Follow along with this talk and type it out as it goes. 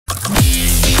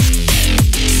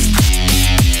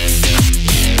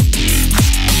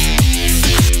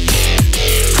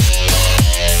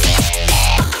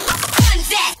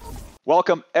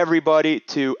Welcome, everybody,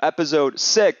 to episode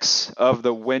 6 of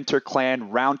the Winter Clan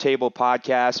Roundtable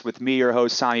podcast with me, your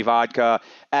host, TommyVodka.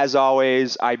 As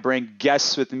always, I bring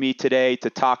guests with me today to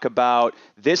talk about,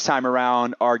 this time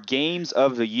around, our games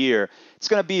of the year. It's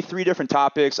going to be 3 different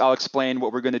topics. I'll explain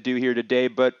what we're going to do here today,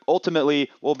 but ultimately,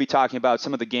 we'll be talking about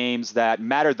some of the games that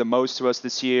mattered the most to us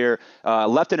this year,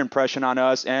 left an impression on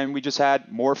us, and we just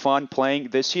had more fun playing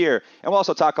this year. And we'll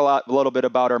also talk a little bit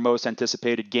about our most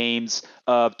anticipated games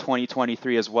of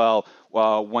 2023 as well,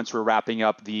 once we're wrapping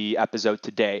up the episode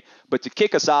today. But to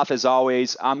kick us off, as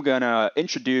always, I'm going to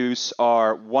introduce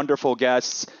our wonderful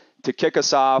guests. To kick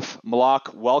us off,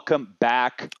 MLok, welcome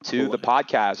back to the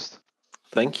podcast.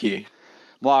 Thank you.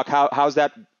 MLok, how's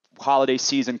that holiday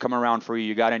season coming around for you?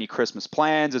 You got any Christmas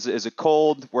plans? Is it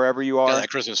cold wherever you are? Got that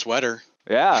Christmas sweater.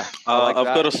 Yeah, I've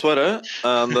got a sweater,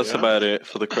 and that's about it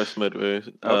for the Christmas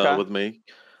with me.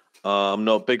 I'm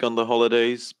not big on the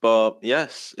holidays, but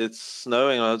yes, it's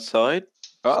snowing outside.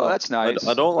 Oh, so that's nice.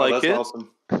 I don't like it, awesome.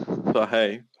 But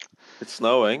hey, it's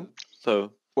snowing,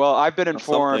 so. Well, I've been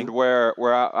informed where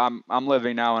I'm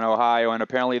living now in Ohio, and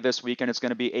apparently this weekend it's going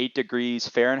to be 8 degrees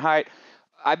Fahrenheit.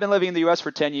 I've been living in the U.S. for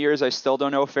 10 years. I still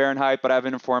don't know Fahrenheit, but I've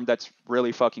been informed that's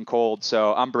really fucking cold.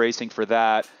 So I'm bracing for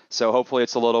that. So hopefully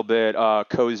it's a little bit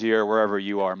cozier wherever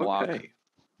you are, MLok. Okay.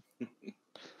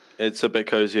 It's a bit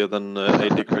cozier than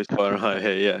 8 degrees Fahrenheit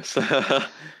here, yes.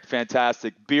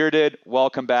 Fantastic. Bearded,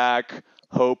 welcome back.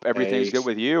 Hope everything's good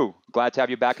with you. Glad to have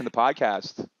you back in the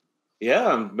podcast.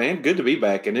 Yeah, man, good to be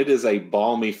back. And it is a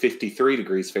balmy 53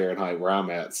 degrees Fahrenheit where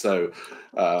I'm at. So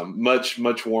much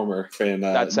warmer. And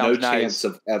that sounds chance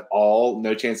at all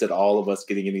of us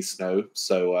getting any snow.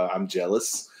 So I'm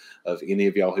jealous of any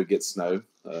of y'all who get snow.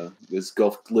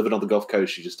 Living on the Gulf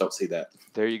Coast, you just don't see that.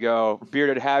 There you go.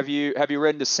 Bearded, have you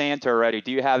written to Santa already?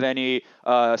 Do you have any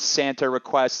Santa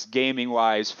requests gaming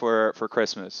wise for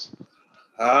Christmas?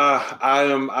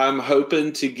 I'm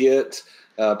hoping to get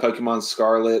Pokemon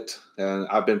Scarlet, and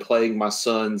I've been playing my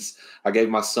son's. I gave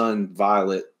my son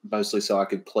Violet mostly so I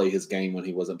could play his game when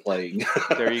he wasn't playing.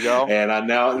 There you go. And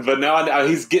now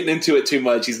he's getting into it too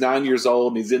much. He's 9 years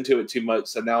old and he's into it too much.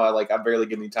 So now I barely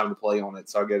get any time to play on it.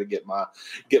 So I got to get my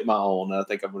own. I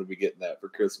think I'm going to be getting that for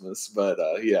Christmas. But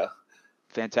yeah,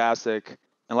 fantastic.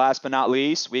 And last but not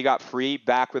least, we got Free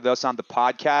back with us on the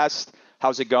podcast.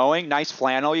 How's it going? Nice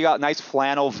flannel. You got nice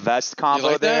flannel vest combo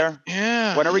like there. That?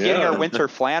 Yeah. When are we getting our winter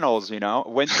flannels?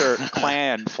 Winter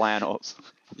clan flannels.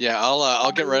 Yeah,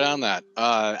 I'll get right on that.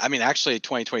 Actually,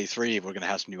 2023 we're gonna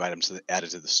have some new items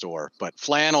added to the store, but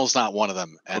flannel's not one of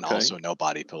them, and also no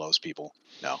body pillows, people.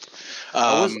 No.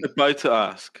 I was about to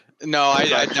ask. No, I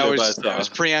was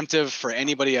preemptive for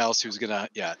anybody else who's gonna.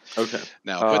 Yeah. Okay.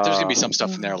 No, but there's gonna be some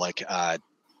stuff in there like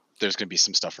there's gonna be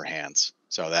some stuff for hands.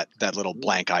 So that little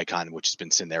blank icon, which has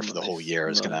been sitting there for the whole year,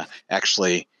 is gonna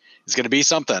be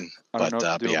something. I don't know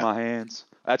what to do with my hands.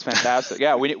 That's fantastic.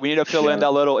 Yeah, we need to fill in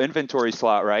that little inventory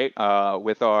slot, right?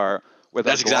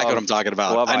 That's exactly what I'm talking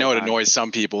about. I know it annoys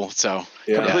some people. So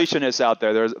completionists out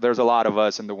there. There's a lot of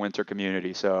us in the winter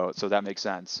community, so that makes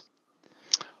sense.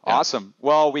 Yeah. Awesome.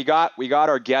 Well, we got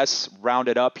our guests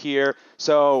rounded up here.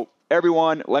 So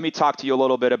everyone, let me talk to you a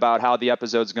little bit about how the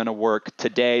episode's going to work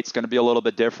today. It's going to be a little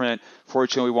bit different.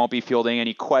 Fortunately, we won't be fielding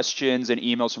any questions and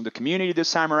emails from the community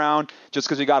this time around, just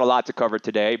because we got a lot to cover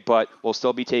today. But we'll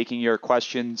still be taking your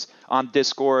questions on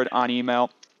Discord, on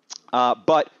email.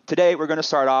 But today, we're going to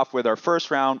start off with our first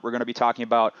round. We're going to be talking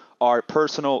about our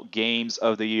personal games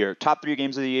of the year, top 3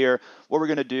 games of the year. What we're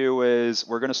going to do is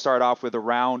we're going to start off with a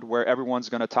round where everyone's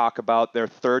going to talk about their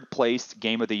third placed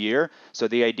game of the year. So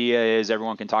the idea is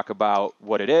everyone can talk about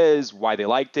what it is, why they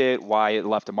liked it, why it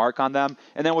left a mark on them.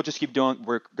 And then we'll just keep doing,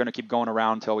 we're going to keep going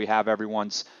around until we have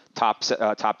everyone's top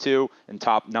 2 and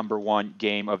top number 1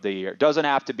 game of the year. Doesn't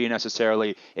have to be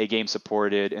necessarily a game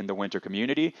supported in the winter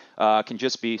community. Can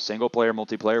just be single player,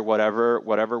 multiplayer,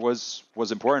 whatever was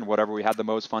important, whatever we had the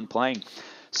most fun playing.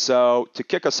 So to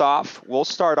kick us off, we'll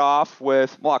start off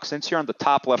with MLok. Since you're on the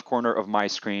top left corner of my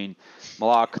screen,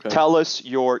 MLok, Tell us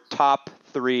your top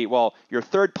 3, your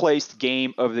third placed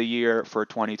game of the year for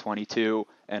 2022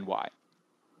 and why.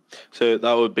 So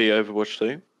that would be Overwatch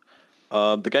 2.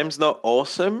 The game's not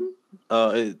awesome.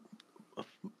 At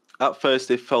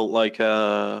first, it felt like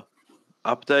a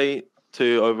update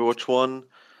to Overwatch 1,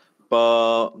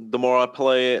 but the more I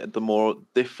play it, the more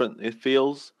different it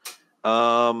feels.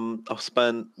 I've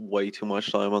spent way too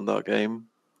much time on that game.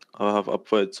 I have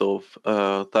upwards of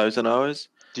 1,000 hours.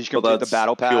 Did you complete the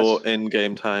battle pass? Pure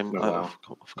in-game time. Oh, wow.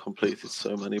 I've completed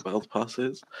so many battle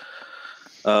passes,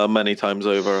 many times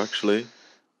over actually.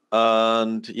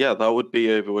 And yeah, that would be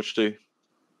Overwatch 2.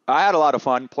 I had a lot of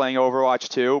fun playing Overwatch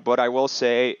 2, but I will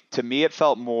say, to me, it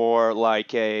felt more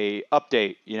like a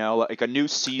update, like a new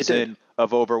season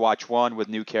of Overwatch 1 with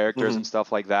new characters and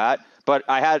stuff like that. But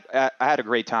I had a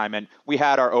great time, and we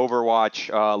had our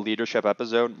Overwatch leadership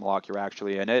episode. MLok, you're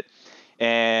actually in it.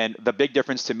 And the big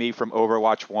difference to me from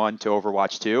Overwatch 1 to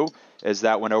Overwatch 2 is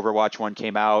that when Overwatch 1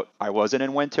 came out, I wasn't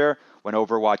in winter. When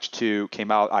Overwatch 2 came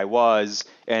out, I was,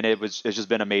 and it's just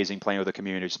been amazing playing with the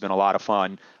community. It's been a lot of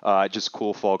fun, just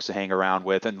cool folks to hang around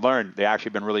with and learn. They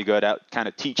actually been really good at kind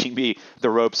of teaching me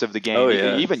the ropes of the game. Oh,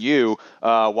 yeah. Even you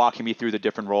walking me through the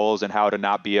different roles and how to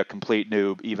not be a complete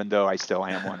noob, even though I still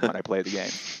am one when I play the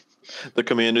game. The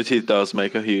community does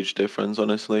make a huge difference,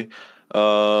 honestly.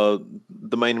 The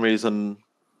main reason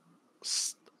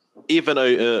even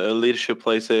a leadership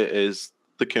plays it is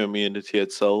the community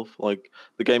itself. Like,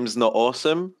 the game's not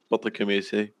awesome, but the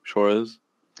community sure is.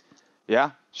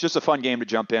 Yeah, it's just a fun game to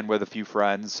jump in with a few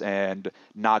friends and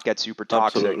not get super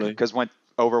toxic. Because when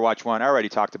Overwatch 1, I already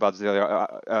talked about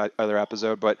the other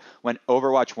episode, but when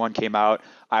Overwatch 1 came out,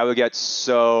 I would get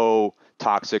so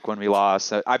toxic when we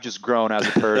lost. I've just grown as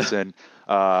a person.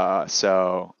 But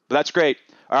that's great.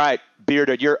 All right,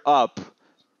 Bearded, you're up.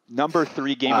 Number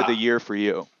 3 game of the year for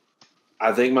you.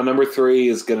 I think my number 3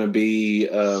 is going to be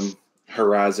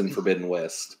Horizon Forbidden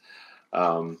West.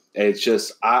 It's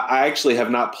just I actually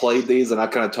have not played these, and I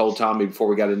kind of told Tommy before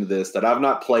we got into this that I've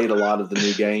not played a lot of the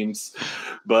new games.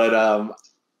 But,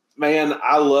 man,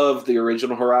 I love the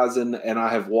original Horizon, and I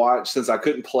have watched – since I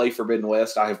couldn't play Forbidden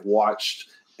West, I have watched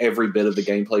every bit of the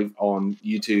gameplay on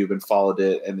YouTube and followed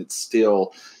it, and it's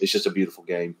just a beautiful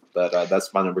game. But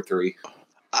that's my number 3.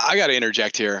 I got to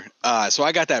interject here. So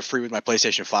I got that free with my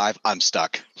PlayStation 5. I'm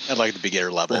stuck at like the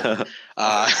beginner level.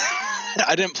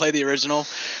 I didn't play the original,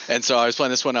 and so I was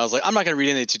playing this one. I was like, I'm not going to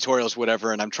read any tutorials,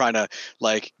 whatever, and I'm trying to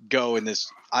like go in this,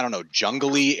 I don't know,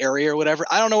 jungly area or whatever.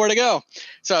 I don't know where to go.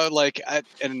 So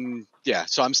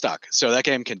so I'm stuck. So that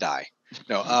game can die.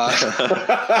 No.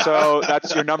 So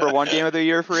that's your number 1 game of the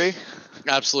year, Free?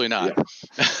 Absolutely not.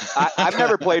 Yeah. I've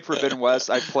never played Forbidden West.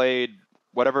 I played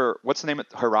what's the name of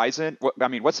Horizon?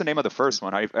 What's the name of the first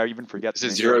one? I even forget. Is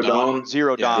it Zero Dawn?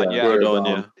 Zero Dawn, yeah. Zero Dawn,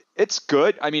 yeah. It's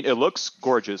good. I mean, it looks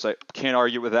gorgeous. I can't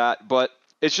argue with that, but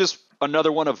it's just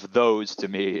another one of those to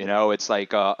me. It's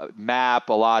like a map,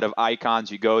 a lot of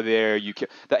icons. You go there.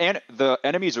 The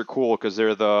enemies are cool because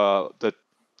they're the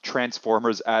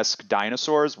Transformers-esque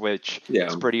dinosaurs, which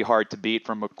is pretty hard to beat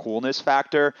from a coolness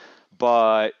factor.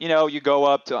 But you go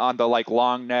up on the like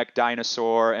long neck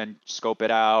dinosaur and scope it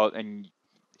out, and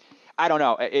I don't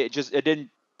know. It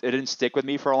didn't stick with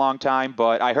me for a long time.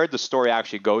 But I heard the story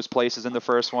actually goes places in the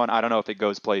first one. I don't know if it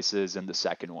goes places in the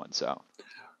second one. So,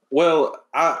 well,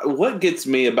 what gets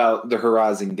me about the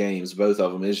Horizon games, both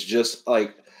of them, is just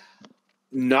like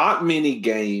not many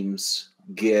games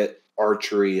get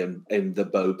archery and the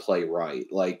bow play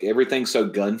right. Like, everything's so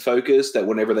gun focused that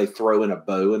whenever they throw in a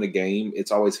bow in a game,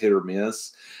 it's always hit or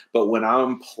miss. But when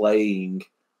I'm playing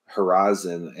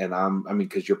Horizon and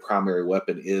because your primary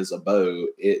weapon is a bow,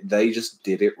 they just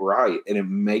did it right, and it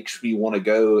makes me want to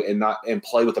go and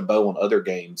play with a bow on other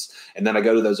games. And then I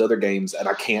go to those other games and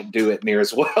I can't do it near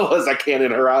as well as I can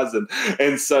in Horizon.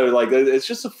 And so like it's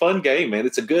just a fun game, man.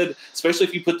 It's a good, especially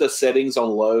if you put the settings on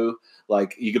low.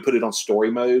 Like, you could put it on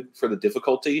story mode for the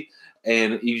difficulty,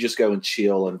 and you just go and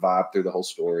chill and vibe through the whole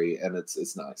story, and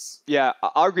it's nice. Yeah,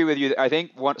 I'll agree with you. I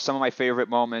think some of my favorite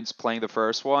moments playing the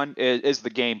first one is the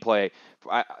gameplay.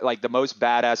 Like, the most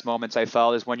badass moments I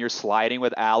felt is when you're sliding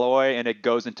with Alloy and it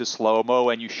goes into slow-mo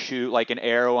and you shoot like an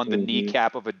arrow on the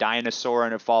kneecap of a dinosaur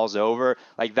and it falls over.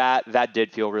 Like, that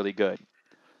did feel really good.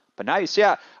 But nice,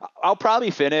 yeah. I'll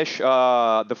probably finish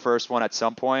the first one at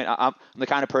some point. I'm the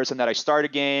kind of person that I start a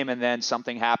game and then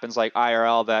something happens like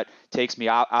IRL that takes me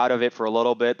out of it for a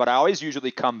little bit. But I always usually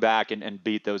come back and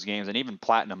beat those games and even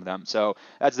platinum them. So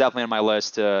that's definitely on my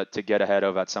list to get ahead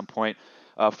of at some point.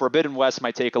 Forbidden West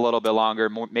might take a little bit longer,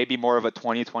 maybe more of a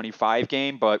 2025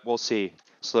 game, but we'll see.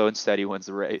 Slow and steady wins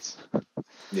the race.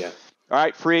 Yeah. All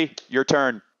right, Free, your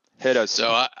turn. Hit us. So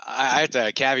I have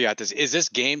to caveat this. Is this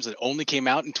games that only came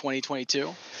out in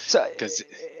 2022? So because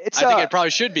I think it probably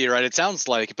should be, right? It sounds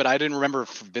like, but I didn't remember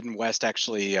Forbidden West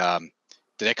actually. Did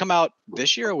it come out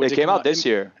this year? Or it came out this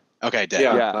year. Okay,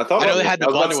 yeah. I know they had the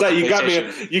bundle with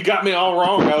the you got me all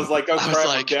wrong. I was like, oh crap,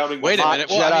 I'm doubting. Wait a minute.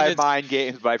 Well, Jedi Mind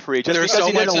Games by Free. Just because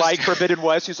he didn't like Forbidden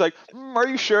West, he's like, are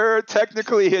you sure?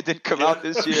 Technically, it didn't come out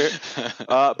this year.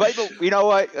 But you know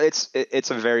what? It's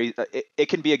a very it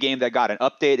can be a game that got an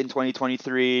update in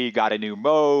 2023, got a new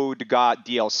mode, got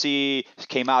DLC,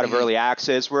 came out of early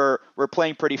access. We're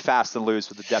playing pretty fast and loose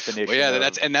with the definition. Well, yeah,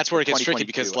 that's where it gets tricky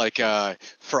because like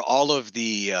for all of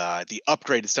the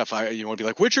upgraded stuff, you want to be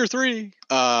like Witcher 3,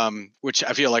 which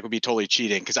I feel like would be totally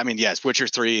cheating because I mean, yes, Witcher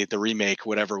 3, the remake,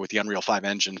 whatever, with the Unreal 5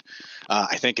 engine.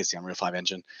 I think it's the Unreal 5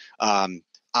 engine.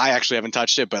 I actually haven't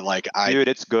touched it, but like dude,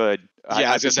 it's good.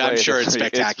 Yeah, I'm sure it's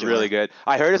spectacular. It's really good.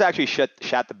 I heard it's actually shat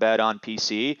the bed on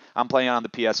PC. I'm playing it on the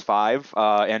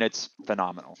PS5, and it's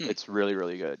phenomenal. It's really,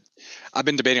 really good. I've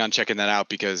been debating on checking that out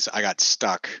because I got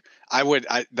stuck.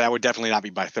 That would definitely not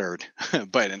be my third,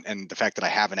 but and the fact that I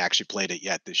haven't actually played it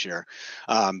yet this year,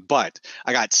 but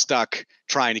I got stuck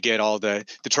trying to get all the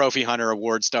trophy hunter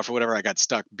award stuff or whatever. I got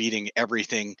stuck beating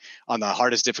everything on the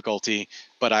hardest difficulty,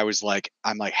 but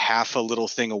I'm like half a little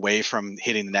thing away from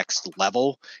hitting the next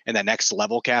level, and that next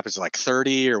level cap is like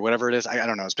 30 or whatever it is. I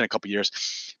don't know. It's been a couple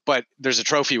years, but there's a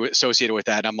trophy associated with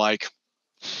that. And I'm like,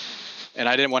 and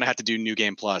I didn't want to have to do New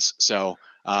Game Plus, so.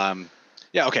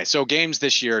 Yeah, okay. So games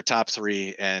this year, top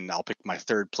 3, and I'll pick my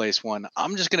third place one.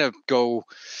 I'm just gonna go.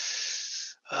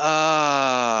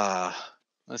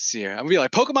 Let's see here. I'm gonna be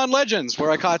like Pokemon Legends,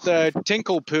 where I caught the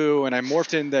Tinklepoo and I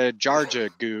morphed into Jarja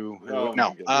Goo. Oh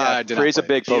no, yeah, Free's a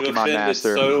big Pokemon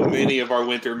master. So many of our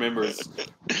winter members.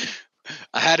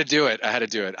 I had to do it.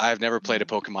 I've never played a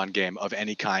Pokemon game of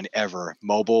any kind ever.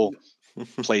 Mobile,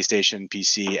 PlayStation,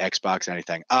 PC, Xbox,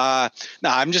 anything. No,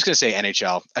 I'm just gonna say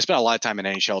NHL. I spent a lot of time in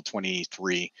NHL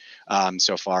 23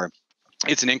 so far.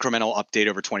 It's an incremental update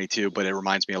over 22, but it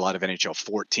reminds me a lot of NHL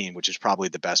 14, which is probably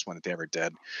the best one that they ever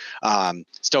did.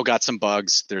 Still got some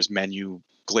bugs. There's menu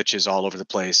glitches all over the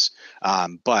place,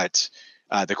 but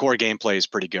the core gameplay is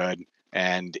pretty good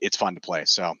and it's fun to play.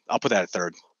 So I'll put that at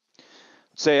third.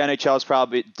 Say NHL is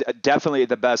probably definitely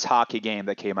the best hockey game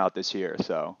that came out this year.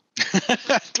 So.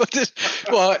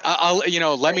 Well,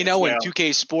 I'll let me know when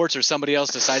 2K Sports or somebody else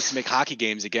decides to make hockey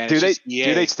games again. Did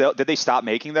they stop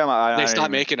making them? They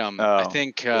stopped making them. I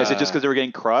think. Is it just because they were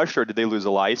getting crushed, or did they lose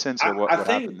a license, or what? I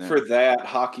think for that,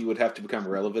 hockey would have to become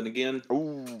relevant again.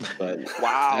 Ooh, but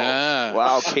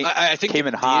wow! I think came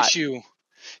in the hot.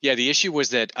 The issue was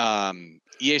that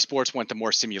EA Sports went the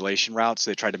more simulation route,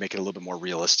 so they tried to make it a little bit more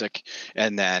realistic,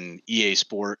 and then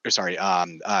 2K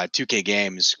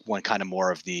Games went kind of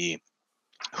more of the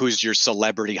who's your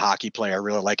celebrity hockey player,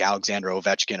 really like Alexander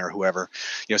Ovechkin or whoever,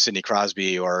 Sidney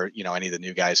Crosby or any of the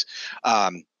new guys.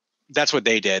 That's what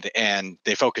they did, and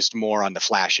they focused more on the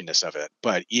flashiness of it.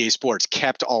 But EA Sports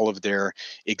kept all of their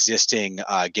existing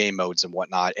game modes and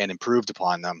whatnot and improved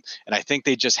upon them, and I think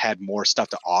they just had more stuff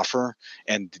to offer.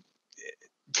 And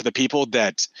for the people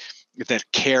that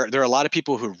care, there are a lot of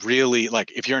people who really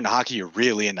like, if you're into hockey, you're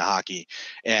really into hockey.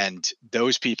 And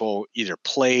those people either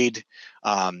played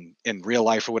in real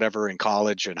life or whatever in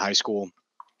college or in high school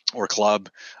or club.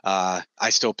 I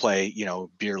still play,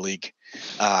 beer league.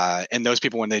 And those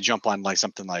people, when they jump on like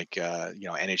something like,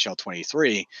 NHL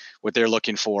 23, what they're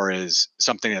looking for is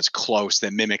something that's close,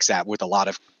 that mimics that with a lot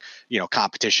of,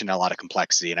 competition, a lot of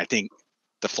complexity. And I think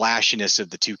the flashiness of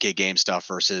the 2K game stuff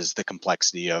versus the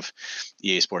complexity of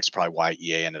EA Sports is probably why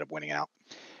EA ended up winning out.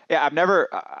 Yeah,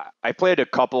 I played a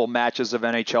couple matches of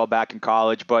NHL back in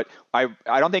college, but I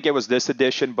don't think it was this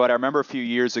edition, but I remember a few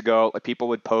years ago, people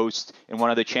would post in one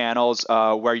of the channels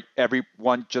where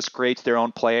everyone just creates their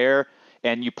own player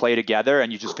and you play together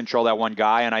and you just control that one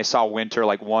guy. And I saw Winter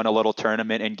won a little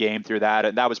tournament in game through that.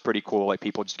 And that was pretty cool. Like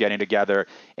people just getting together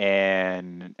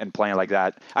and playing like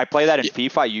that. I play that in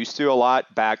FIFA. I used to a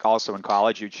lot back also in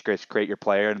college. You just create your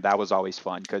player, and that was always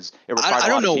fun because it required I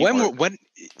don't know when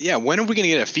are we going to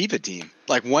get a FIFA team?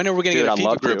 Like when are we going to get a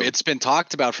FIFA group? It's been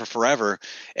talked about for forever.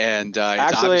 And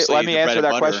actually, let me answer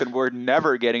that question. We're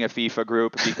never getting a FIFA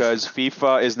group because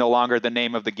FIFA is no longer the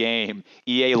name of the game.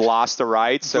 EA lost the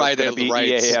rights, so it's going to be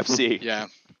EAFC. Yeah.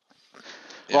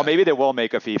 Well, maybe they will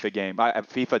make a FIFA game.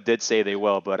 FIFA did say they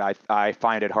will, but I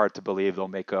find it hard to believe they'll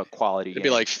make a quality game. It'd be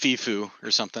like FIFU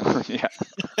or something. Yeah.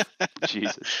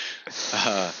 Jesus.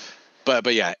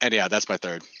 But yeah, and yeah, that's my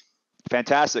third.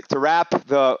 Fantastic. To wrap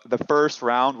the first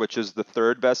round, which is the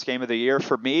third best game of the year,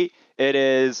 for me, it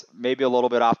is maybe a little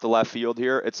bit off the left field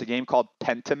here. It's a game called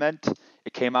Pentiment.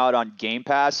 It came out on Game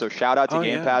Pass, so shout out to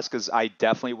Game Pass because I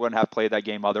definitely wouldn't have played that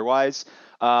game otherwise.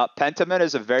 Pentiment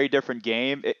is a very different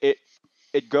game.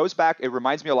 It goes back. It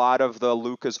reminds me a lot of the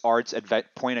LucasArts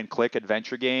point-and-click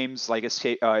adventure games like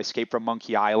Escape from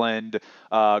Monkey Island,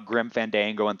 Grim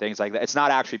Fandango, and things like that. It's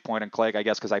not actually point-and-click, I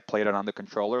guess, because I played it on the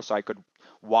controller, so I could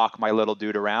walk my little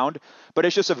dude around. But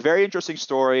it's just a very interesting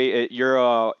story.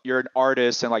 You're an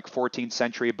artist in like 14th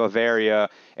century Bavaria,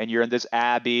 and you're in this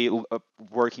abbey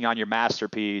working on your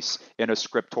masterpiece in a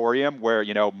scriptorium where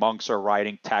monks are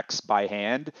writing texts by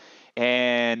hand.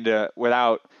 And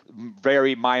without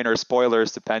very minor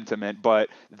spoilers to Pentiment, but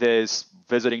this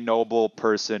visiting noble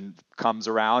person comes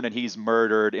around and he's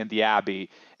murdered in the abbey.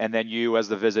 And then you, as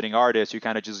the visiting artist, you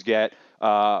kind of just get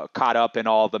caught up in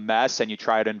all the mess and you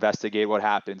try to investigate what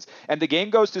happens. And the game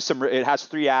goes to it has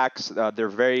 3 acts.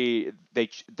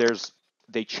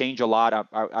 They change a lot.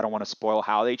 I don't want to spoil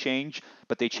how they change,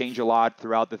 but they change a lot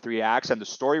throughout the 3 acts. And the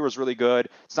story was really good.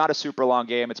 It's not a super long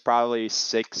game. It's probably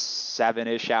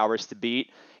 6-7-ish hours to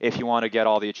beat. If you want to get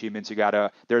all the achievements,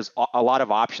 there's a lot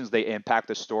of options. They impact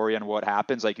the story and what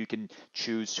happens. Like you can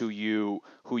choose who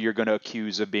you're going to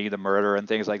accuse of being the murderer and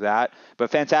things like that. But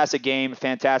fantastic game,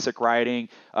 fantastic writing,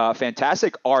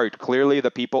 fantastic art. Clearly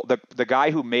the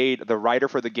guy who made the writer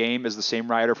for the game is the same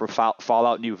writer for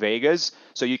Fallout New Vegas.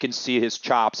 So you can see his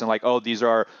chops and like, oh, these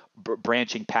are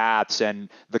branching paths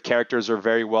and the characters are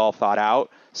very well thought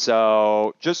out.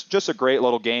 So just a great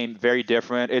little game, very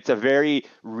different. It's a very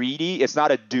ready. It's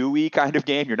not a doey kind of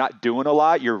game. You're not doing a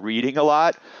lot. You're reading a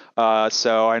lot.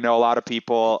 So I know a lot of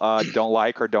people don't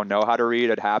like or don't know how to read.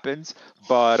 It happens.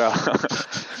 But I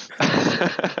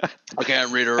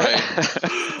can't read or write.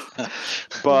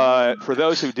 But for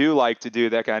those who do like to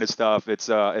do that kind of stuff, it's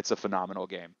a phenomenal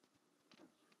game.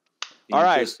 You all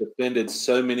right. just offended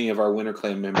so many of our Winter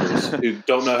Clan members who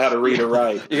don't know how to read or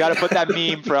write. You got to put that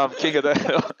meme from King of the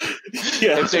Hill.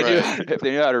 Yeah, if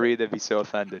they knew how to read, they'd be so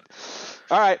offended.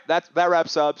 All right, that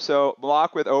wraps up. So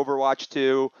MLok with Overwatch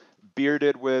 2,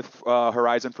 Bearded with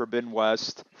Horizon Forbidden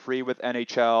West, Free with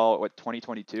NHL.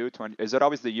 2022? Is it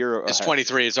always the year? It's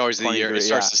 23. It's always the year. It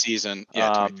starts the season.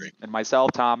 Yeah, 23. And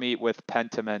myself, Tommy, with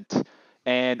Pentiment,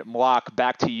 and MLok.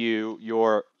 Back to you.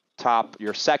 Your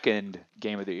second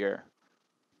game of the year.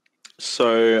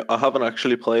 So I haven't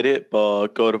actually played it, but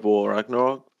God of War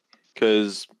Ragnarok,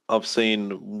 because I've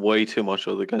seen way too much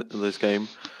of this game.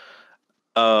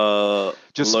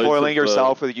 Just spoiling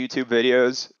yourself with YouTube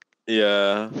videos.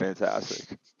 Yeah.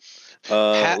 Fantastic.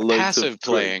 Passive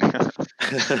playing.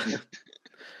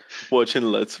 Watching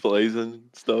Let's Plays and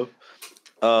stuff.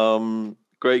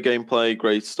 Great gameplay,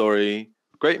 great story,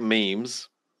 great memes,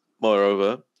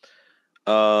 moreover.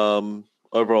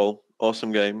 Overall,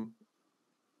 awesome game.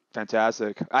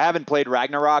 Fantastic. I haven't played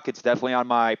Ragnarok. It's definitely on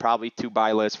my probably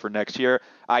to-buy list for next year.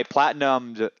 I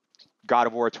platinumed God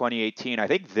of War 2018, I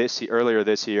think earlier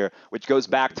this year, which goes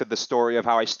back to the story of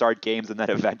how I start games and then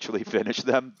eventually finish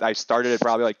them. I started it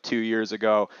probably like 2 years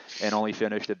ago and only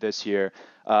finished it this year.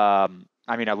 I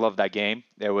love that game.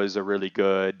 It was a really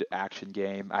good action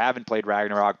game. I haven't played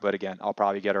Ragnarok, but again, I'll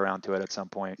probably get around to it at some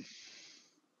point.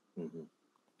 Mm-hmm.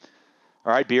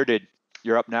 All right, Bearded,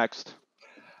 you're up next.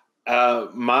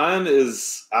 Mine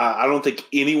is, I don't think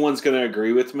anyone's going to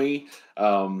agree with me,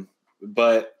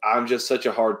 but I'm just such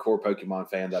a hardcore Pokemon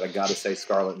fan that I got to say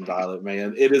Scarlet and Violet,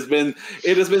 man. It has been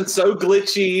so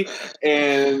glitchy,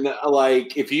 and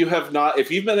like if you've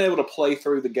been able to play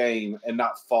through the game and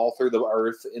not fall through the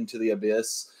earth into the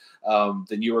abyss,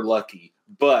 then you were lucky.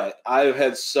 But I've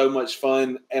had so much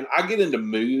fun, and I get into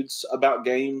moods about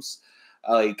games.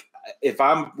 Like if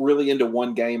I'm really into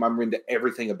one game, I'm into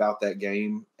everything about that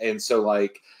game. And so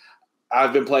like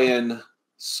I've been playing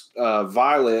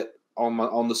Violet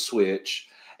on the Switch,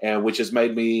 and which has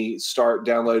made me start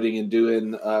downloading and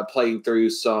doing playing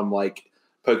through some like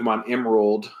Pokemon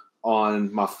Emerald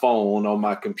on my phone. On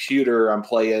my computer, I'm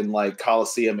playing like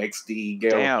Coliseum XD,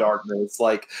 Gale of Darkness.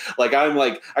 Like I'm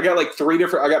like I got like 3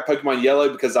 different. I got Pokemon Yellow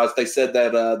because they said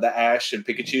that the Ash and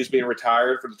Pikachu's being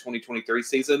retired for the 2023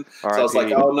 season. So I was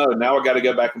like, oh no, now I got to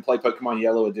go back and play Pokemon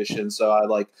Yellow Edition. So I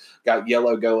like got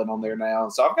Yellow going on there now.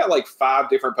 So I've got like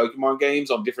 5 different Pokemon games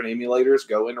on different emulators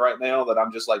going right now that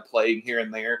I'm just like playing here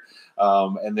and there.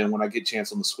 And then when I get a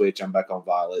chance on the Switch, I'm back on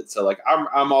Violet. So like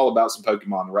I'm all about some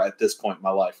Pokemon right at this point in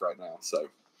my life right now. So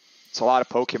it's a lot of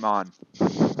Pokemon.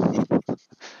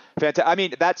 Fantastic. I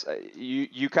mean, that's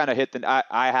you kind of hit the.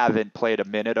 I haven't played a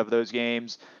minute of those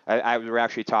games. I we were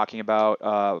actually talking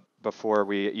about before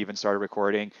we even started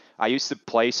recording. I used to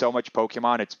play so much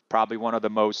Pokemon. It's probably one of the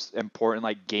most important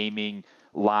like gaming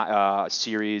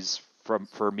series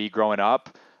for me growing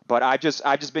up. But I've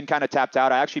just been kind of tapped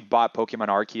out. I actually bought Pokemon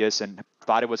Arceus and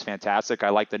thought it was fantastic. I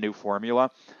like the new formula.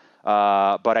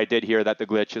 But I did hear that the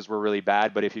glitches were really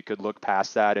bad. But if you could look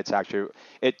past that,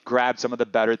 it grabbed some of the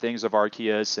better things of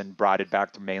Arceus and brought it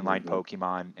back to mainline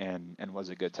Pokemon and was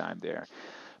a good time there.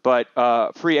 But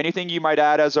Free, anything you might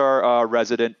add as our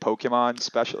resident Pokemon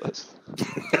specialist?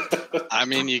 I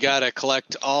mean, you gotta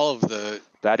collect all of the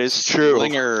That is true.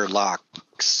 slinger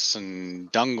locks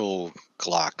and dungle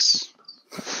clocks.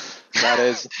 That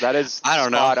is I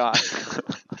don't know. spot on.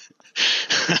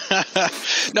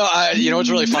 No, you know what's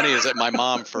really funny is that my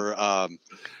mom for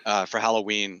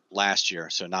Halloween last year,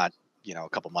 so not a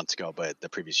couple months ago, but the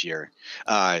previous year,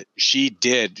 she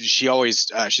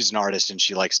always she's an artist and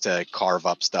she likes to carve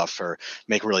up stuff or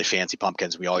make really fancy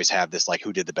pumpkins. We always have this like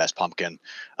who did the best pumpkin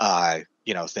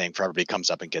thing for everybody comes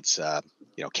up and gets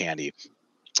candy,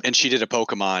 and she did a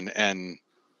Pokemon and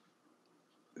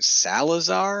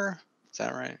Salazar, is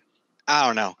that right? I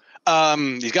don't know.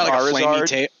 He's got like a flamey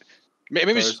tail.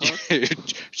 Maybe it's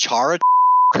Chara.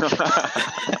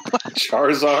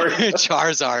 Charizard.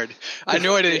 Charizard. I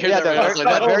knew I didn't hear that.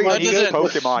 That very unique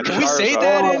Pokemon. Can we say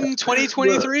that in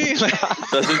 2023?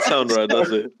 Doesn't sound right, does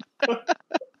it?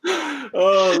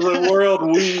 Oh, the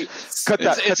world we cut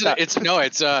that. It's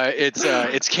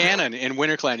canon in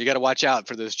WinterClan. You got to watch out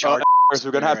for those Charizard.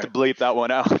 We're gonna have to bleep that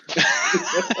one out.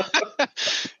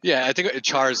 Yeah, I think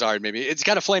Charizard maybe. It's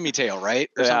got a flamey tail, right?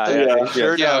 Or Yeah, something? yeah,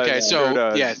 sure Yeah. does, Okay. So sure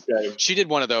does. yeah, she did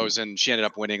one of those, and she ended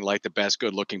up winning like the best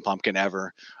good-looking pumpkin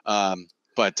ever.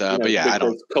 But yeah, I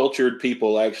don't. Cultured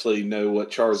people actually know what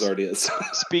Charizard is.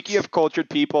 Speaking of cultured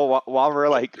people, while we're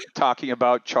like talking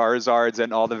about Charizards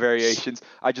and all the variations,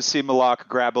 I just see MLok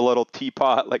grab a little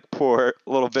teapot, like pour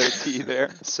a little bit of tea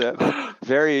there. So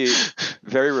very,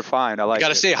 very refined. I like. You got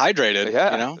to stay hydrated.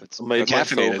 Yeah, it's made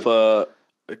caffeinated. myself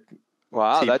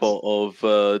wow, teapot of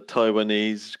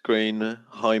Taiwanese green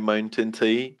high mountain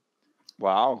tea.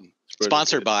 Wow.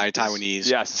 Sponsored by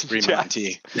Taiwanese Green Mountain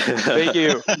Tea. Thank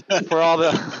you for all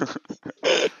the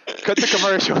cut the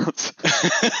commercials.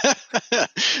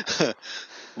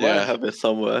 Yeah, I have it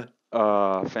somewhere.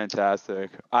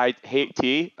 Fantastic. I hate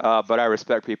tea, but I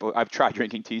respect people. I've tried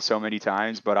drinking tea so many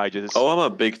times, but I just I'm a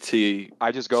big tea.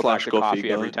 I just go back to coffee guy.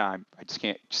 every time. I just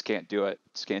can't do it.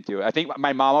 Just can't do it. I think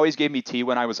my mom always gave me tea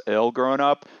when I was ill growing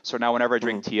up, so now whenever I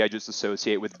drink tea, I just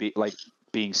associate with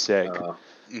being sick.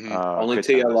 Only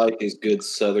tea I like is good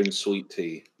Southern sweet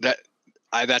tea.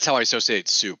 That's how I associate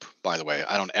soup, by the way.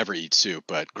 I don't ever eat soup,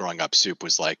 but growing up, soup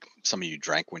was like something you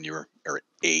drank when you were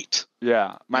 8.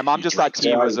 Yeah, my mom just thought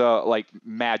tea was a like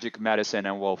magic medicine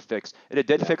and will fix it. It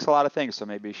did fix a lot of things, so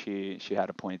maybe she had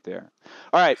a point there.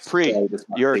 All right, Pre,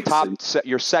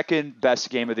 your second best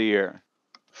game of the year.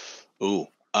 Ooh,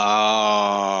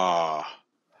 I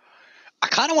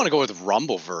kind of want to go with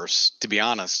Rumbleverse, to be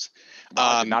honest.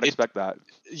 I did not expect that.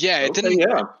 Yeah, it didn't.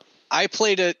 Yeah. I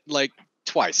played it like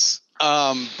twice,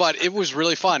 but it was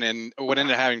really fun. And what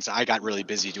ended up happening is I got really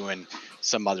busy doing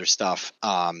some other stuff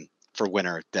for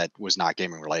winter that was not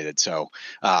gaming related. So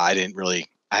I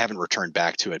haven't returned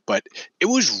back to it, but it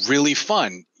was really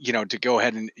fun, to go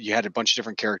ahead and you had a bunch of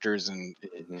different characters and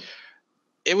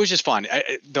it was just fun.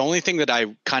 The only thing that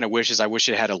I kind of wish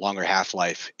it had a longer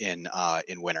half-life in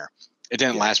winter. It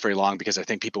didn't last very long because I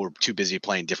think people were too busy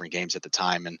playing different games at the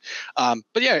time. And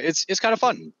but yeah, it's kind of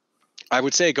fun. I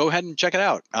would say go ahead and check it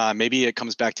out. Maybe it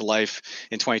comes back to life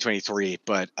in 2023.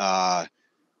 But I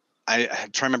try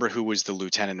to remember who was the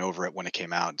lieutenant over it when it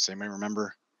came out. Does anybody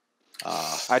remember?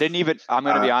 I didn't even. I'm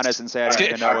going to be honest and say I didn't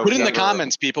even know. Put it in the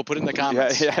comments, people. Put it in the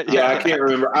comments. Yeah, I can't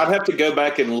remember. I'd have to go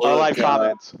back and look.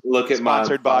 Comments. Look at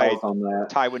sponsored my by on that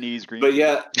Taiwanese green. But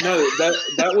yeah, no,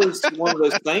 that was one of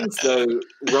those things though.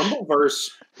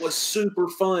 Rumbleverse was super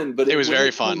fun, but it was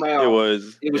very fun. It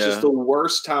was just the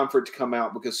worst time for it to come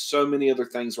out because so many other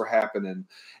things were happening,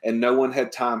 and no one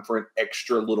had time for an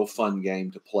extra little fun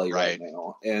game to play right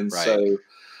now. And so.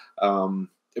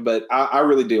 But I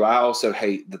really do. I also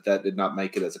hate that did not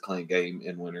make it as a clan game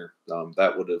in winter.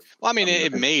 That would have. Well, I mean,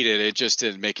 it made it. It just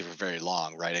didn't make it for very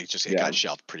long, right? It got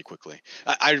shelved pretty quickly.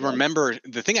 I remember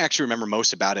the thing I actually remember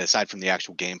most about it, aside from the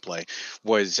actual gameplay,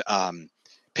 was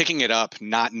picking it up,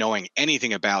 not knowing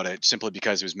anything about it, simply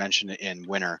because it was mentioned in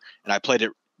winter, and I played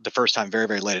it the first time very,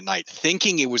 very late at night,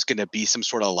 thinking it was going to be some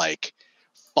sort of like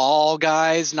Fall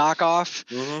Guys knockoff,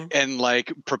 and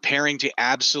like preparing to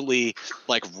absolutely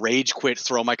like rage quit,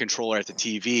 throw my controller at the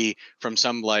TV from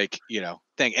some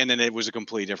thing, and then it was a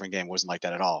completely different game. It wasn't like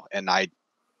that at all, and I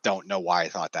don't know why I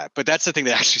thought that, but that's the thing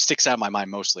that actually sticks out in my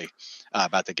mind mostly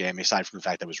about the game, aside from the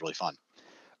fact that it was really fun.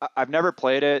 I've never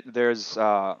played it. There's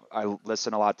I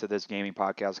listen a lot to this gaming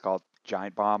podcast called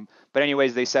Giant Bomb, but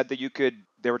anyways, they said that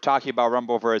they were talking about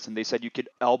Rumbleverse, and they said you could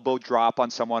elbow drop on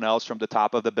someone else from the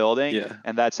top of the building,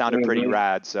 and that sounded pretty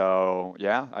rad. So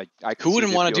yeah, I who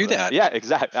wouldn't want to do that? Yeah,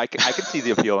 exactly. I can see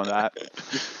the appeal in that.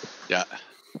 Yeah.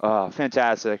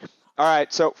 Fantastic. All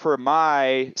right, so for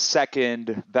my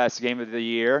second best game of the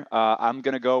year, I'm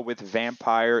gonna go with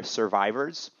Vampire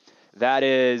Survivors. That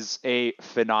is a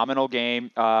phenomenal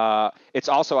game. It's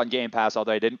also on Game Pass,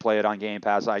 although I didn't play it on Game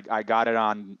Pass. I got it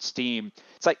on Steam.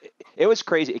 It's like it was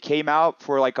crazy. It came out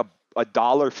for like a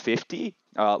 $1.50,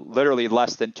 literally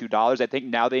less than $2. I think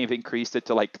now they've increased it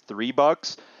to like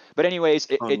 $3. But anyways,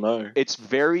 it's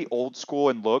very old school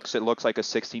in looks. It looks like a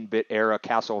 16-bit era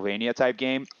Castlevania type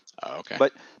game. Oh, okay.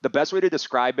 But the best way to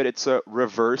describe it, it's a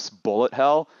reverse bullet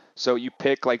hell. So you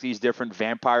pick like these different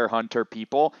vampire hunter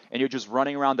people, and you're just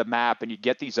running around the map, and you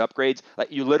get these upgrades.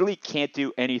 Like you literally can't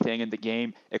do anything in the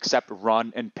game except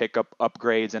run and pick up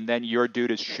upgrades, and then your dude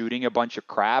is shooting a bunch of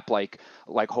crap like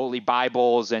holy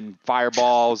Bibles and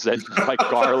fireballs and like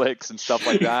garlics and stuff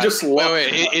like that.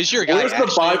 Wait, is your guy Where's actually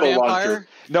the Bible a vampire? launcher?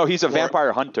 No, he's a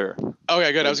vampire hunter.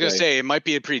 Okay, good. I was gonna Okay. say it might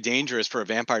be pretty dangerous for a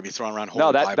vampire to be throwing around. No,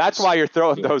 holy that's Bibles. why you're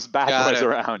throwing those bad Got boys it.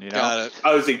 around. You know. Got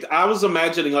it. I was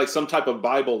imagining like some type of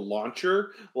Bible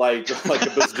launcher, like a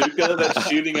bazooka that's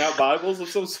shooting out Bibles of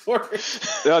some sort.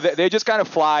 No, they just kind of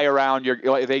fly around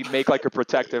they make like a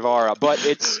protective aura, but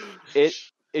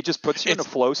it just puts you in a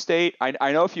flow state.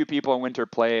 I know a few people in Winter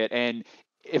play it, and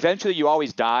eventually you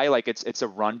always die. Like it's a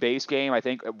run based game. I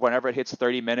think whenever it hits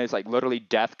 30 minutes, like literally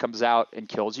death comes out and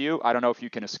kills you. I don't know if you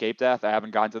can escape death. I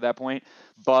haven't gotten to that point,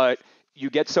 but you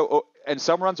get and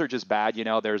some runs are just bad,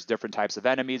 there's different types of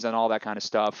enemies and all that kind of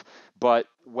stuff. But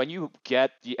when you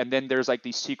and then there's like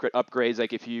these secret upgrades,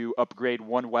 like if you upgrade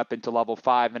one weapon to level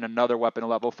 5 and another weapon to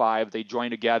level 5, they join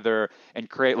together and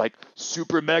create like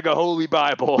super mega holy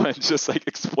Bible and just like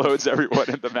explodes everyone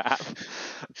in the map.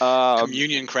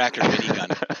 Communion cracker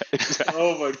minigun. Exactly.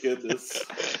 Oh my goodness.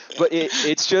 But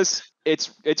it's just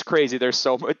it's crazy. There's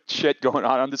so much shit going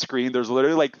on the screen. There's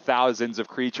literally like thousands of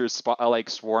creatures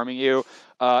like swarming you.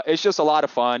 It's just a lot of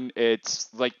fun. It's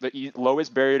like the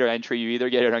lowest barrier to entry. You either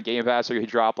get it on Game Pass or you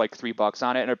drop like $3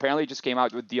 on it. And apparently it just came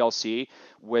out with DLC,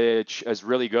 which is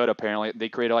really good. Apparently they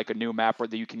created like a new map where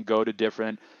you can go to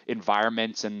different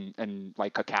environments and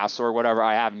like a castle or whatever.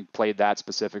 I haven't played that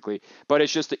specifically, but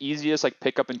it's just the easiest like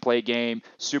pick up and play game.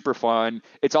 Super fun.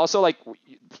 It's also like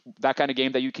that kind of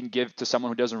game that you can give to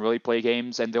someone who doesn't really play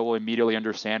games, and they will immediately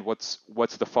understand what's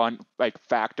the fun like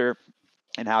factor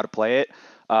and how to play it.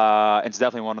 It's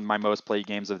definitely one of my most played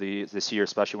games of this year,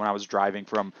 especially when I was driving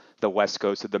from the West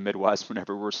Coast to the Midwest.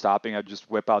 Whenever we were stopping, I'd just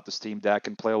whip out the Steam Deck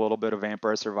and play a little bit of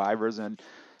Vampire Survivors, and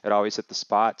it always hit the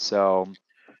spot. So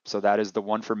that is the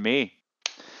one for me.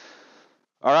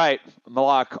 All right,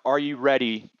 MLok, are you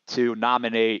ready to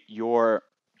nominate your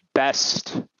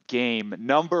best game,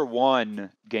 number one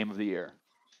game of the year?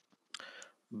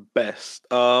 Best.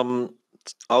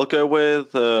 I'll go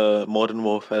with Modern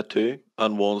Warfare 2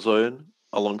 and Warzone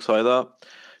alongside that,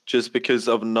 just because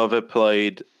I've never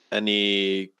played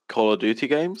any Call of Duty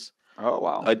games. Oh,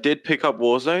 wow. I did pick up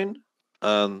Warzone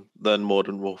and then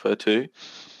Modern Warfare 2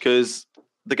 because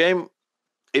the game,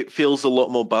 it feels a lot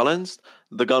more balanced.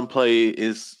 The gunplay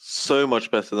is so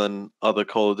much better than other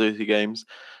Call of Duty games,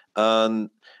 and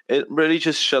it really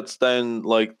just shuts down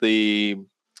like the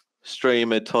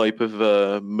streamer type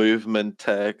of movement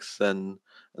text and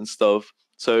stuff.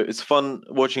 So it's fun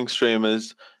watching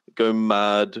streamers go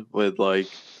mad with like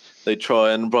they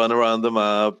try and run around the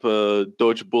map,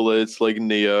 dodge bullets like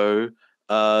Neo,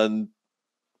 and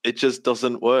it just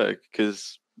doesn't work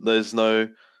because there's no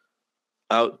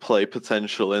outplay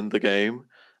potential in the game,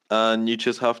 and you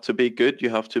just have to be good. You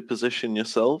have to position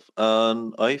yourself,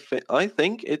 and I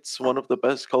think it's one of the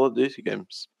best Call of Duty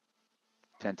games.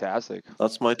 Fantastic.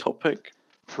 That's my top pick.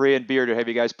 Free and Beard, have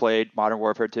you guys played Modern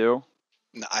Warfare 2?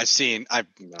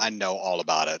 I know all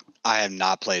about it. I have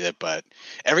not played it, but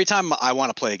every time I want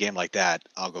to play a game like that,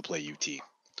 I'll go play UT.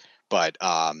 But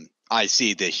I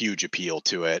see the huge appeal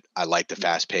to it. I like the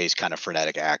fast-paced, kind of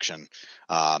frenetic action.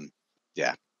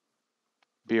 Yeah.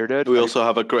 Bearded? We also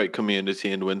have a great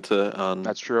community in Winter, and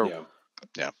That's true.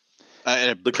 Yeah.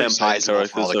 And the pretty campaign sizable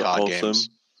for all characters the are COD awesome. games.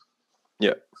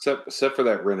 Yeah, Except for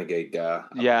that renegade guy.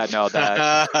 Yeah, no,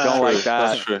 that don't like that.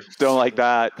 that's true. Don't like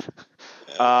that.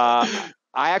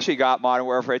 I actually got Modern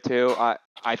Warfare 2.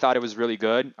 I thought it was really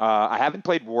good. I haven't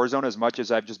played Warzone as much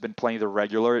as I've just been playing the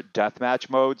regular deathmatch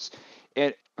modes.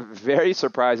 It very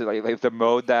surprising, like the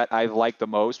mode that I like the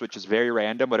most, which is very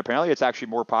random, but apparently it's actually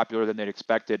more popular than they'd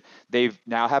expected. They've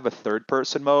now have a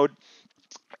third-person mode,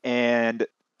 and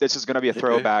this is going to be a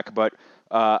throwback, but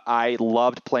I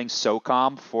loved playing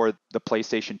SOCOM for the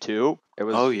PlayStation 2. It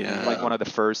was like one of the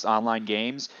first online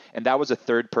games, and that was a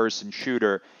third-person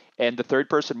shooter. And the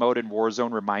third-person mode in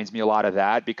Warzone reminds me a lot of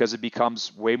that because it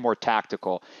becomes way more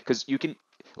tactical. Because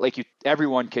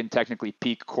everyone can technically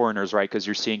peek corners, right? Because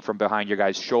you're seeing from behind your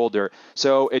guy's shoulder.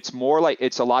 So it's more like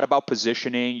it's a lot about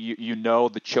positioning. You know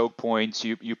the choke points.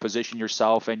 You position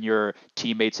yourself and your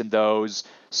teammates in those.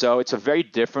 So it's a very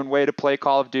different way to play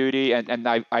Call of Duty. And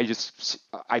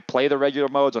I play the regular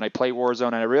modes when I play Warzone,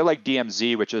 and I really like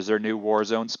DMZ, which is their new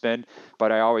Warzone spin.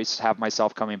 But I always have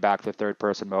myself coming back to third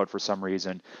person mode for some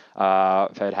reason.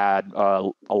 I've had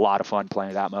a lot of fun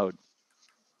playing that mode.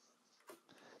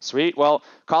 Sweet. Well,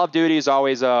 Call of Duty is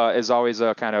always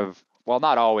a kind of, well,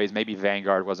 not always. Maybe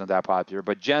Vanguard wasn't that popular,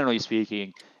 but generally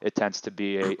speaking, it tends to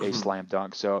be a slam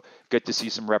dunk. So good to see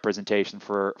some representation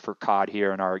for COD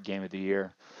here in our Game of the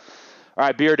Year. All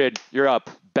right, Bearded, you're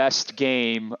up. Best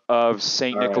game of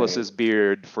St. Nicholas's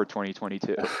Beard for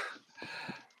 2022.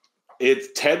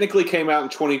 It technically came out in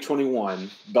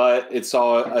 2021, but it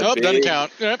saw a big... doesn't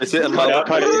count. Yep. Is it another?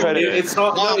 It's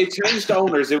not. No, it changed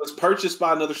owners. It was purchased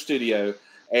by another studio,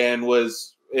 and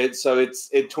it's in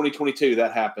 2022.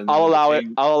 That happened. I'll allow it.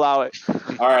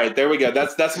 All right, there we go.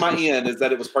 That's my end. Is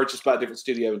that it was purchased by a different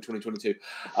studio in 2022,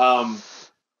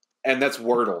 and that's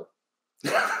Wordle.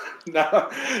 No.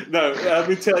 Let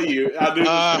me tell you. I knew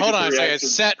hold on a second.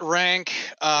 Set rank.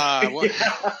 No.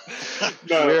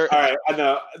 All right. I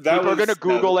know. People are gonna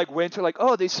Google like winter, like,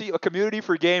 oh, they see a community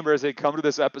for gamers. They come to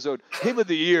this episode. Game of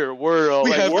the Year, Wordle.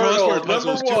 We like, have Wordle, crossword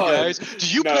puzzles too, guys. Do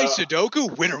you play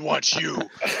Sudoku? Winner wants you.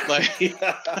 Like,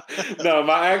 No,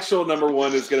 my actual number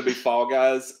one is going to be Fall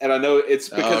Guys, and I know it's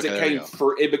because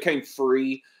it became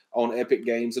free on Epic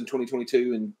Games in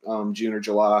 2022 in June or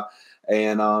July.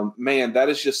 And man, that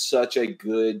is just such a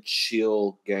good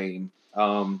chill game.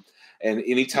 And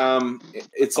anytime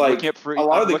it's like a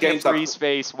lot of the games, Free's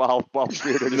face while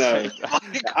Bearded is saying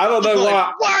that. I don't know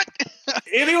why. What?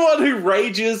 Anyone who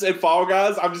rages at Fall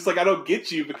Guys, I'm just like, I don't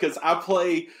get you, because I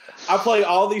play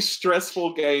all these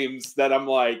stressful games that I'm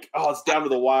like, oh, it's down to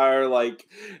the wire. Like,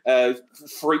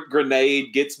 freak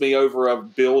grenade gets me over a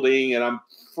building, and I'm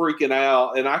freaking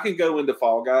out, and I can go into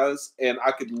Fall Guys and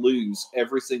I could lose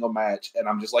every single match, and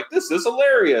I'm just like, this is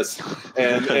hilarious,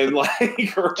 and like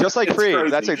just like Free. Crazy.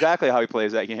 That's exactly how he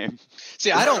plays that game.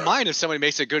 See, I don't mind if somebody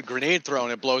makes a good grenade throw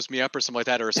and it blows me up or something like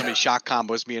that, or somebody shock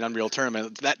combos me in Unreal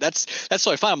Tournament. That's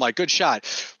so fun. I'm like, good shot.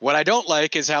 What I don't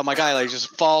like is how my guy like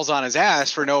just falls on his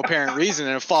ass for no apparent reason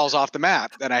and it falls off the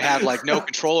map, and I have like no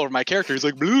control over my character. He's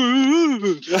like,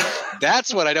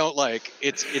 that's what I don't like.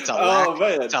 It's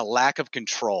a lack of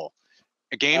control.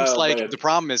 Games the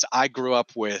problem is I grew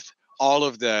up with all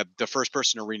of the first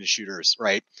person arena shooters,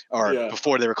 right? Or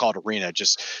before they were called arena,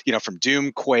 just, from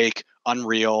Doom, Quake,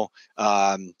 Unreal,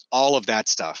 all of that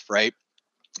stuff, right?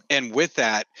 And with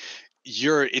that,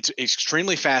 it's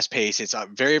extremely fast paced. It's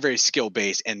very, very skill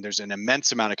based, and there's an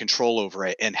immense amount of control over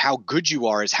it. And how good you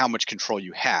are is how much control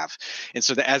you have. And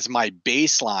so as my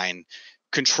baseline,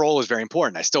 control is very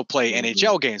important. I still play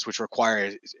NHL games, which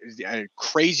require a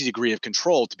crazy degree of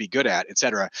control to be good at,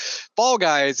 etc. Fall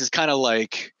Guys is kind of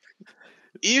like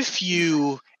if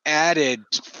you added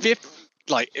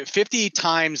 50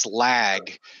 times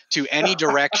lag to any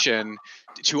direction,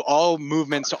 to all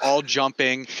movements, to all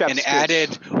jumping, and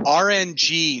added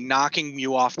RNG knocking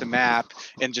you off the map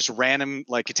and just random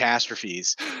like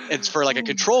catastrophes. It's for like a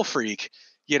control freak.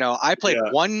 I played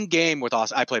one game with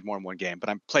Awesome. I played more than one game, but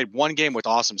I played one game with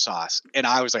Awesome Sauce, and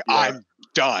I was like, I'm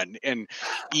done. And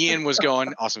Ian was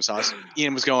going, Awesome Sauce.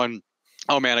 Ian was going,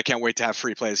 oh man, I can't wait to have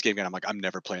Free play this game again. I'm like, I'm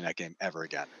never playing that game ever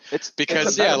again. It's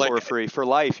like Free for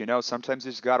life. Sometimes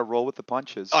you just got to roll with the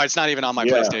punches. Oh, it's not even on my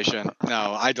PlayStation.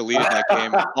 No, I deleted that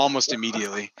game almost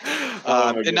immediately,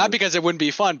 and not because it wouldn't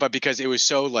be fun, but because it was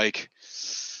so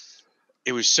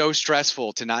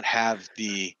stressful to not have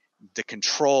the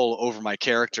control over my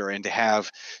character, and to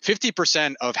have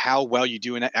 50% of how well you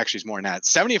do in that, actually it's more than that,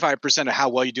 75% of how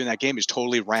well you do in that game is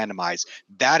totally randomized.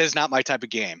 That is not my type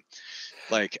of game.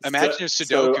 Like, imagine if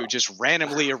Sudoku just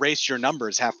randomly erased your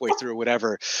numbers halfway through,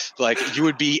 whatever. Like, you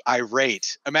would be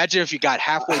irate. Imagine if you got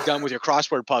halfway done with your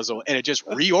crossword puzzle and it just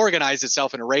reorganized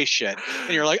itself and erased shit.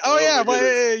 And you're like,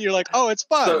 you're like, oh, it's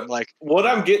fun. So like, what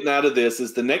I'm getting out of this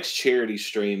is the next charity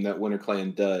stream that Winter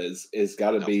Clan does is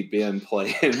got to be Ben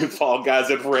playing Fall Guys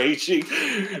and raging.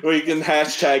 We can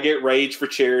hashtag it Rage for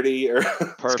Charity, or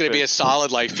it's going to be a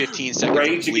solid 15 seconds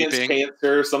Rage against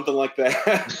cancer, something like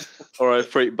that. All right,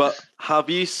 Free. But have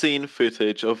you seen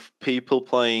footage of people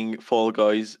playing Fall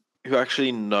Guys who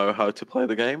actually know how to play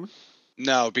the game?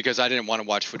 No, because I didn't want to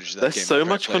watch footage of that game. There's so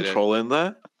much control in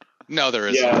there. No, there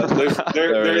isn't. Yeah,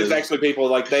 there is actually people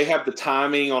they have the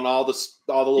timing on all the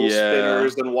little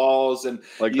spinners and walls, and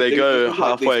they go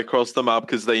halfway across the map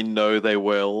because they know they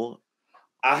will.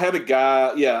 I had a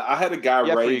guy. I had a guy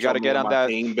rage. You got to get on that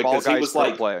team Fall because he Guys was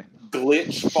like, play.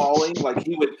 glitch falling. Like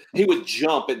he would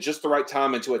jump at just the right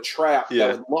time into a trap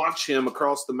that would launch him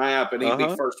across the map, and he'd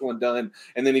be first one done.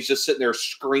 And then he's just sitting there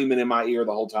screaming in my ear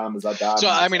the whole time as I died. So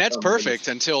I mean, that's perfect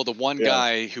until the one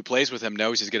guy who plays with him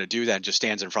knows he's going to do that and just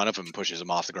stands in front of him and pushes him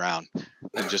off the ground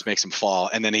and just makes him fall,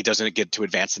 and then he doesn't get to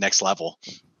advance the next level.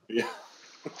 Yeah,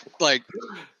 like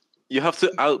you have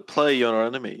to outplay your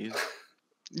enemies.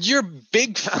 You're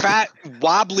big, fat,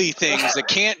 wobbly things that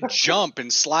can't jump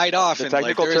and slide off. The and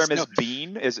technical like, term is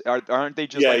bean. Aren't they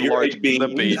just like you're large a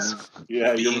bean? Beans.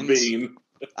 Yeah, you're a bean.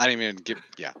 I didn't even give.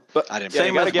 Yeah, but I didn't. Yeah,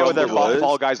 you gotta get with their Rumbleverse.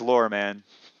 Fall Guys lore, man.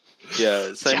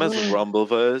 Yeah, same as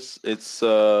Rumbleverse.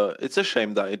 It's a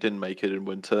shame that it didn't make it in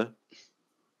winter.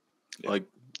 Like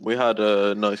we had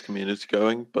a nice community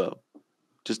going, but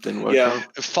just didn't work out.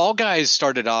 Fall Guys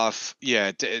started off,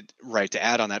 to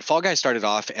add on that, Fall Guys started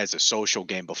off as a social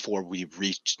game before we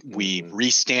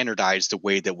re-standardized the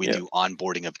way that we do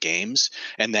onboarding of games,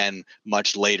 and then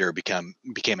much later became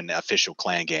an official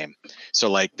clan game. So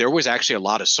like there was actually a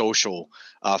lot of social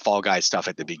Fall Guys stuff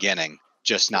at the beginning,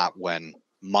 just not when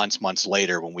months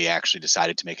later when we actually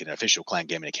decided to make it an official clan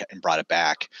game and brought it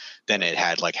back, then it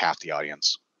had like half the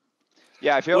audience.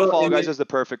 Yeah, I feel Fall Guys is the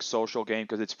perfect social game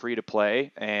because it's free to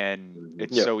play and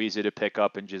it's so easy to pick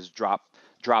up and just drop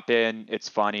in. It's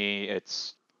funny.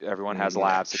 Everyone has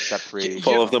laughs except Free.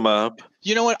 Follow the map.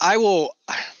 You know what? I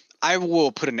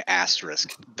will put an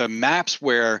asterisk. The maps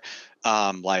where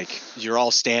like you're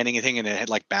all standing and it had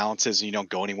like balances and you don't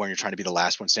go anywhere and you're trying to be the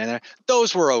last one standing there.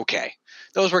 Those were okay.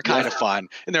 Those were kind of fun.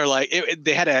 And they're like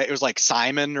it was like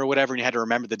Simon or whatever and you had to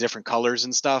remember the different colors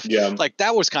and stuff. Yeah. Like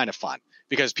that was kind of fun.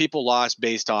 Because people lost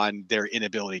based on their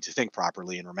inability to think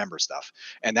properly and remember stuff.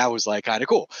 And that was like kind of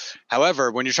cool.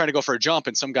 However, when you're trying to go for a jump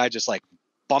and some guy just like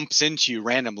bumps into you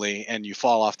randomly and you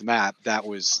fall off the map, that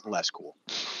was less cool.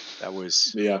 That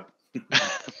was my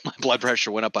blood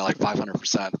pressure went up by like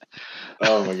 500%.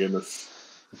 Oh my goodness.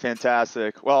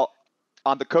 Fantastic. Well,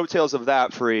 on the coattails of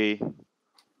that, Free,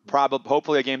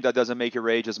 hopefully a game that doesn't make you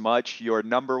rage as much, your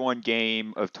number one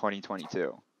game of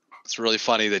 2022. It's really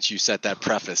funny that you set that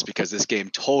preface because this game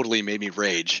totally made me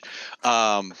rage.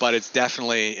 But it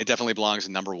definitely belongs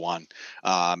in number one.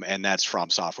 And that's From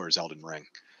Software's Elden Ring.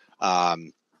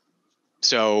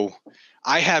 So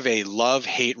I have a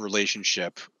love-hate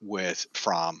relationship with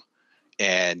From.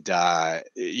 And, I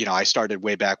started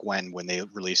way back when they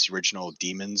released the original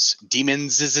Demon's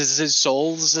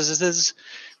Souls,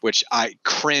 which I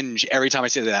cringe every time I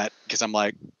say that because I'm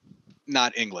like,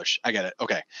 not English. I get it.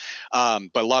 Okay.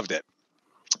 But loved it.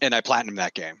 And I platinumed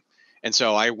that game. And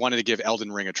so I wanted to give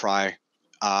Elden Ring a try.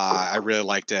 I really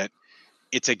liked it.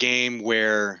 It's a game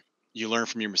where you learn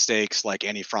from your mistakes like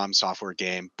any From Software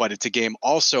game, but it's a game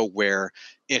also where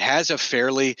it has a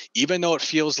fairly, even though it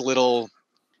feels a little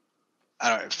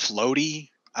floaty,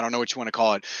 I don't know what you want to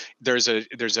call it. There's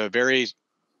a very,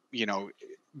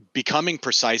 becoming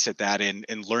precise at that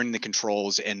and learning the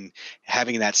controls and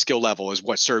having that skill level is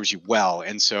what serves you well.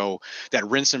 And so that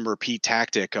rinse and repeat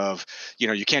tactic of,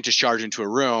 you can't just charge into a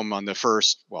room on the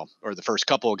first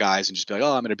couple of guys and just be like,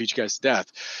 oh, I'm going to beat you guys to death.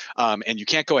 And you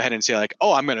can't go ahead and say like,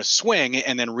 oh, I'm going to swing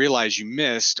and then realize you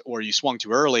missed or you swung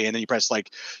too early. And then you press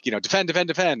like, defend.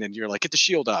 And you're like, get the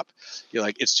shield up. You're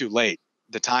like, it's too late.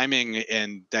 The timing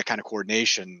and that kind of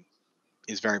coordination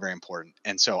is very, very important.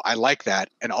 And so I like that.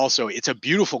 And also it's a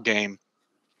beautiful game.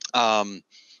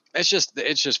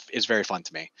 It's very fun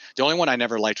to me. The only one I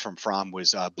never liked from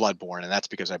was Bloodborne. And that's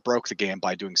because I broke the game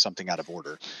by doing something out of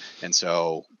order. And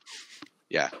so,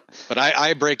 yeah, but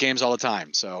I break games all the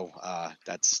time. So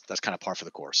that's kind of par for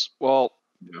the course. Well,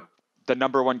 the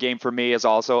number one game for me is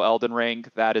also Elden Ring.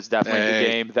 That is definitely the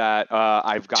game that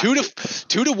I've got. 2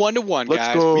 to 1 to 1, Let's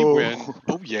guys. go. We win.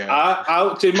 Oh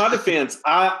yeah. To my defense,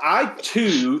 I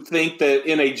too think that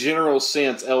in a general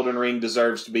sense, Elden Ring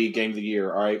deserves to be Game of the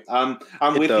Year. All right, I'm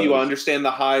with you. I understand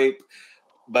the hype,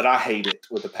 but I hate it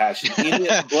with a passion.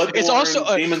 Bloodborne, It's also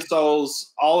Demon's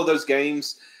Souls, all of those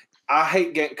games. I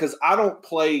hate because I don't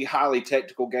play highly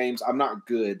technical games. I'm not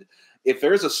good. If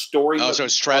there's a story, so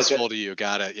it's stressful to you.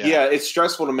 Got it. Yeah, it's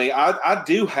stressful to me. I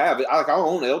do have it. I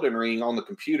own Elden Ring on the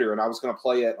computer, and I was going to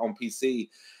play it on PC.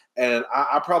 And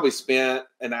I probably spent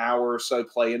an hour or so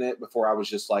playing it before I was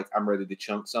just like, I'm ready to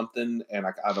chunk something, and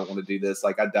I don't want to do this.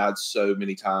 Like I died so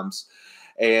many times,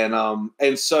 and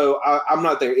so I'm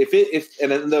not there.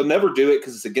 And they'll never do it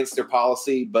because it's against their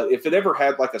policy. But if it ever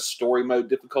had like a story mode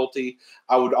difficulty,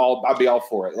 I'd be all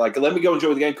for it. Like let me go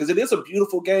enjoy the game because it is a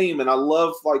beautiful game, and I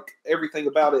love like everything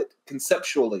about it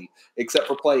conceptually, except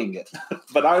for playing it.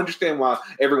 But I understand why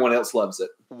everyone else loves it.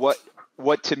 What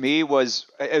to me it's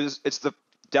the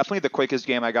definitely the quickest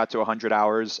game I got to 100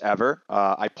 hours ever.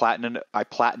 I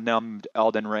platinumed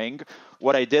Elden Ring.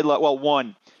 What I did,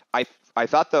 one, I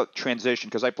thought the transition,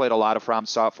 because I played a lot of From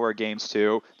Software games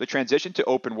too. The transition to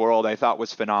open world I thought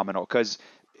was phenomenal, because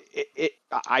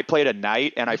I played a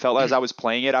knight, and I felt as I was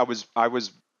playing it, I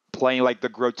was playing like the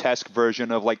grotesque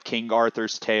version of like King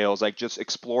Arthur's Tales, like just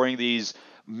exploring these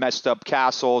messed up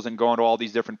castles and going to all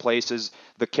these different places.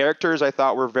 The characters I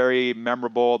thought were very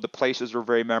memorable. The places were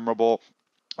very memorable.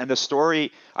 And the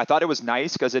story, I thought it was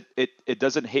nice because it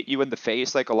doesn't hit you in the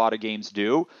face like a lot of games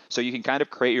do. So you can kind of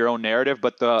create your own narrative,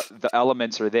 but the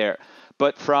elements are there.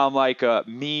 But from like a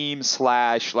meme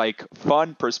slash like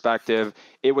fun perspective,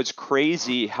 it was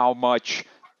crazy how much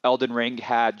Elden Ring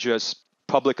had just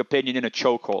public opinion in a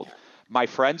chokehold. My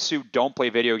friends who don't play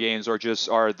video games or just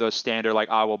are the standard, like,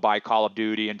 I will buy Call of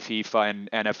Duty and FIFA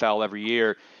and NFL every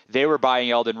year, they were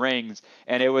buying Elden Rings,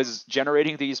 and it was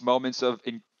generating these moments of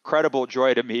incredible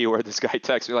joy to me where this guy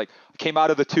texts me like, I came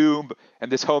out of the tomb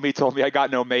and this homie told me I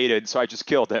got no maiden, so I just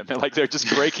killed him. And like, they're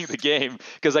just breaking the game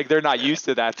because like they're not used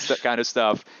to that kind of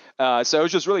stuff. So it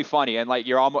was just really funny. And like,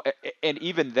 you're almost, and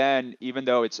even then, even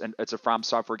though it's a From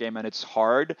Software game and it's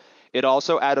hard, it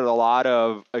also added a lot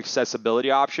of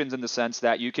accessibility options in the sense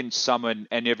that you can summon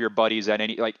any of your buddies at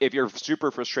any, like if you're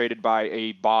super frustrated by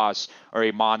a boss or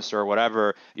a monster or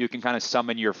whatever, you can kind of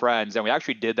summon your friends. And we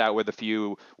actually did that with a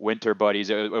few winter buddies.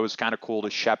 It was kind of cool to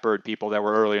shepherd people that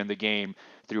were earlier in the game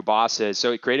through bosses.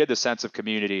 So it created the sense of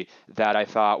community that I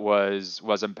thought was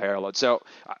unparalleled. So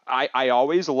I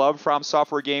always loved From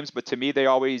Software games, but to me,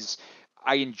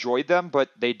 I enjoyed them, but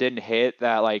they didn't hit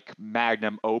that like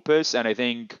magnum opus. And I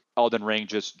think Elden Ring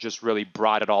just really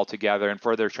brought it all together. And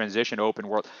for their transition to open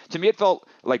world, to me, it felt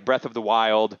like Breath of the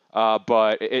Wild,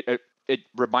 but it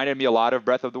reminded me a lot of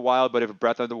Breath of the Wild. But if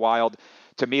Breath of the Wild,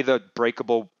 to me, the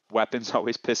breakable weapons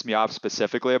always piss me off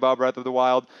specifically about Breath of the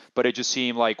Wild. But it just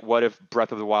seemed like, what if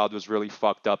Breath of the Wild was really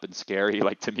fucked up and scary?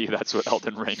 Like, to me, that's what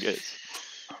Elden Ring is.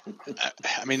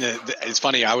 I mean, it's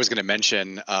funny. I was going to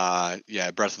mention,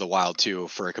 Breath of the Wild too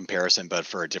for a comparison, but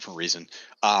for a different reason.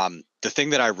 The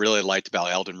thing that I really liked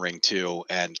about Elden Ring too,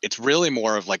 and it's really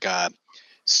more of like a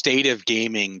state of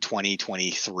gaming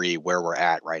 2023 where we're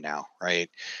at right now, right?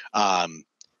 I'm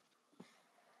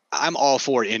all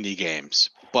for indie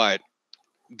games, but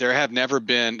there's never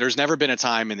been a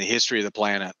time in the history of the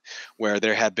planet where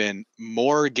there have been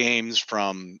more games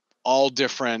from all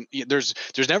different. There's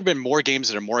never been more games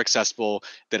that are more accessible,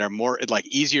 that are more like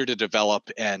easier to develop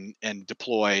and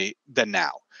deploy than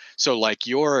now. So like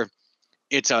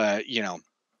it's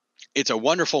a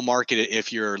wonderful market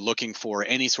if you're looking for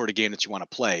any sort of game that you want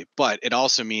to play, but it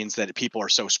also means that people are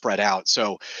so spread out.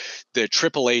 So the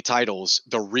AAA titles,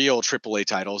 the real AAA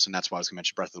titles, and that's why I was going to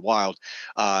mention Breath of the Wild,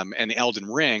 and the Elden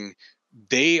Ring,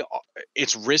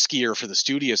 it's riskier for the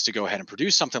studios to go ahead and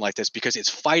produce something like this because it's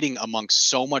fighting amongst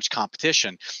so much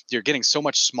competition. You're getting so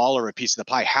much smaller a piece of the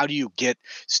pie. How do you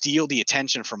steal the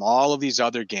attention from all of these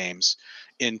other games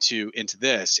into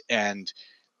this? And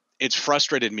it's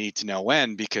frustrated me to no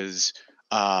end because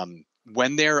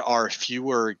when there are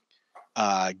fewer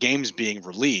games being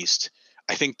released,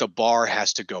 I think the bar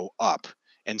has to go up.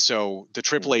 And so the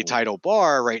AAA title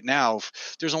bar right now,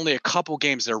 there's only a couple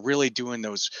games that are really doing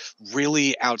those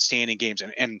really outstanding games.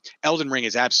 And Elden Ring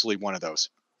is absolutely one of those,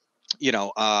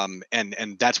 and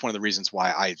that's one of the reasons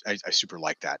why I super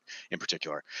like that in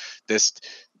particular. This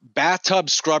Bathtub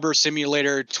Scrubber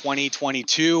Simulator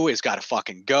 2022 has got to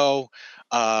fucking go.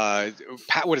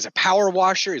 What is it? Power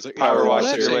Washer? He's like, Power Wash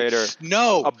Simulator.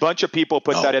 No, a bunch of people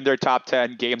put that in their top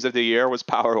 10 games of the year was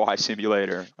Power Wash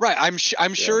Simulator. Right.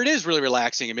 I'm sure it is really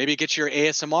relaxing, and maybe it gets your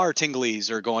ASMR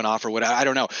tinglies or going off or whatever. I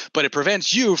don't know, but it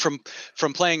prevents you from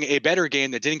playing a better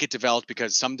game that didn't get developed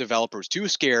because some developers too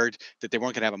scared that they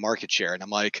weren't going to have a market share. And I'm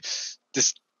like,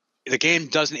 the game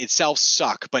doesn't itself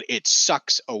suck, but it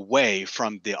sucks away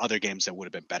from the other games that would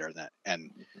have been better than it.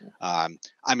 And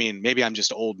I mean, maybe I'm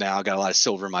just old now. I got a lot of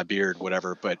silver in my beard,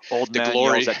 whatever. But old the man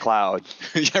glory yells at cloud.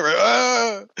 Yeah,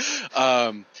 right.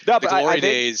 The glory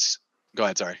days. Go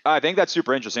ahead. Sorry. I think that's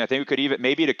super interesting. I think we could even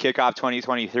maybe to kick off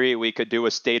 2023, we could do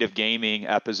a state of gaming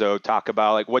episode, talk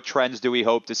about like what trends do we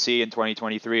hope to see in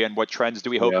 2023 and what trends do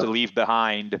we hope to leave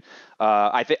behind.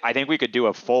 I think we could do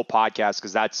a full podcast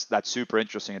because that's super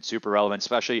interesting and super relevant,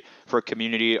 especially for a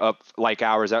community of like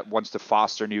ours that wants to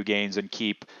foster new games and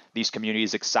keep these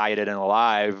communities excited and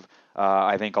alive.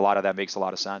 I think a lot of that makes a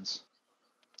lot of sense.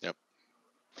 Yep.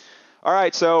 All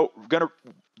right, so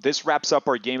this wraps up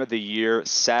our Game of the Year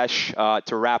sesh.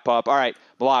 To wrap up, all right,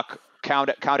 MLok, count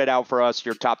it out for us.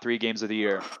 Your top 3 games of the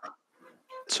year.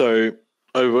 So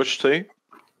Overwatch 2,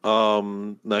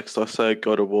 Next I say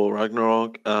God of War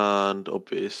Ragnarok, and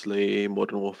obviously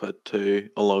Modern Warfare 2,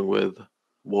 along with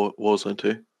Warzone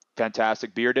 2.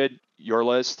 Fantastic. Bearded, your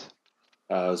list?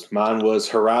 Mine was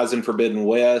Horizon Forbidden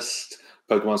West,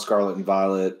 Pokemon Scarlet and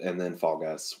Violet, and then Fall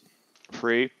Guys.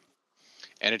 Free?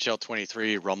 NHL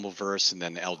 23, Rumbleverse, and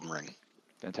then Elden Ring.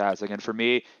 Fantastic. And for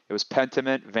me, it was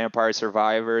Pentiment, Vampire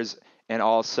Survivors, and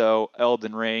also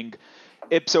Elden Ring.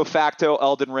 Ipso facto,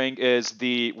 Elden Ring is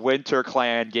the Winter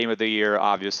Clan Game of the Year,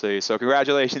 obviously. So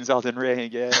congratulations, Elden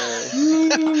Ring. Yay.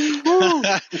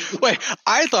 Wait,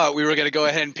 I thought we were going to go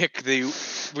ahead and pick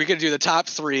we're going to do the top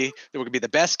 3 that were going to be the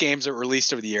best games that were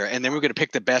released over the year, and then we're going to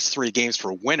pick the best 3 games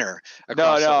for winner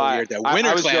across the whole year that Winter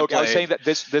I was Clan joking. played. I was saying that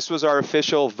this was our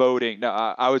official voting. No,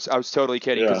 I was totally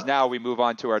kidding, because now we move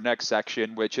on to our next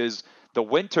section, which is the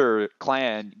Winter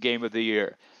Clan Game of the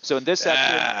Year. So in this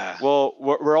section,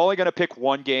 we're only going to pick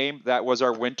one game that was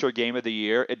our Winter Game of the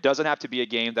Year. It doesn't have to be a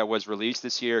game that was released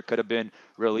this year. It could have been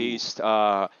released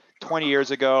 20 years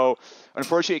ago.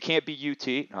 Unfortunately, it can't be UT.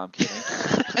 No, I'm kidding.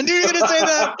 I knew you were going to say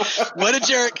that. What a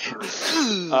jerk.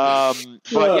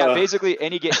 But yeah, basically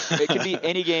any game. It can be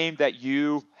any game that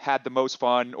you had the most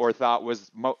fun or thought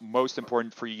was most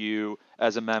important for you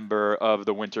as a member of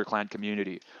the Winter Clan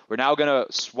community. We're now gonna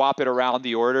swap it around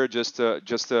the order just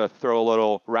to throw a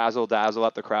little razzle dazzle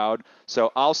at the crowd.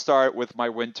 So I'll start with my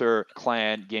Winter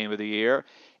Clan Game of the Year,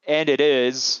 and it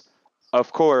is,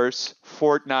 of course,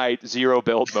 Fortnite Zero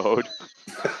Build Mode.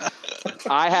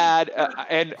 I had,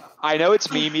 and I know it's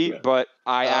memey, but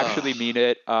I actually mean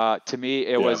it. To me,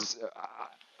 it was.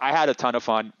 I had a ton of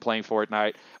fun playing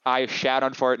Fortnite. I shat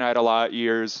on Fortnite a lot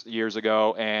years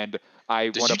ago, and I.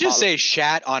 Did you just say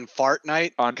shat on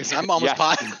Fartnite? Because I'm almost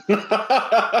positive.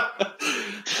 That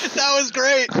was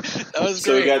great. That was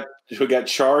great. So we got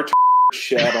Char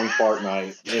shat on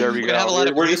Fortnite. There we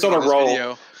go. We're just on a roll.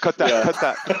 Video. Cut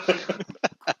that.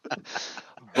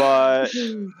 But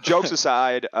jokes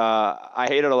aside, I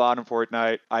hated a lot in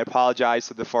Fortnite. I apologize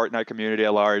to the Fortnite community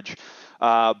at large.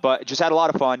 But just had a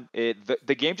lot of fun.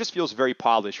 The game just feels very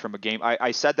polished from a game.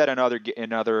 I said that in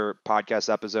other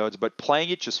podcast episodes, but playing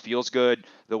it just feels good.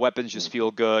 The weapons just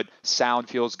feel good. Sound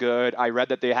feels good. I read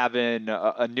that they have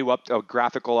a new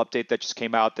graphical update that just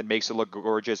came out that makes it look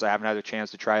gorgeous. I haven't had a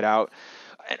chance to try it out.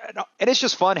 And it's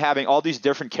just fun having all these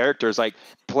different characters, like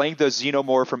playing the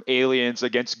Xenomorph from Aliens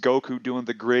against Goku doing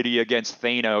the gritty against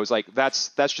Thanos. Like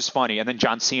that's just funny. And then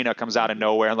John Cena comes out of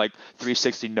nowhere and like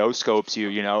 360 no scopes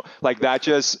you, like that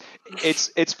just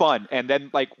it's fun. And then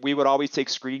like we would always take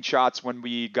screenshots when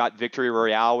we got Victory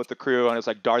Royale with the crew, and it's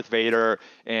like Darth Vader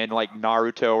and like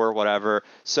Naruto or whatever.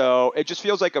 So it just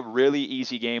feels like a really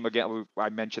easy game. Again, I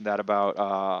mentioned that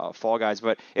about Fall Guys,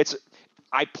 but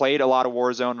I played a lot of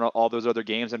Warzone and all those other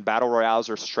games, and battle royales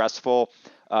are stressful.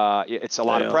 It's a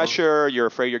lot of pressure. You're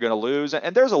afraid you're going to lose,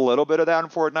 and there's a little bit of that in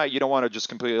Fortnite. You don't want to just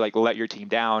completely like let your team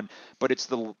down, but it's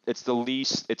the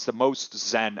most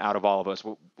zen out of all of us.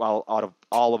 Well, out of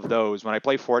all of those, when I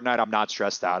play Fortnite, I'm not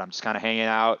stressed out. I'm just kind of hanging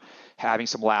out, having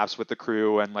some laughs with the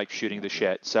crew, and like shooting the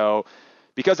shit. So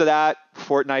because of that,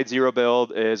 Fortnite Zero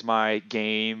Build is my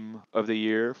game of the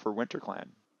year for Winter Clan.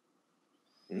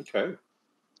 Okay.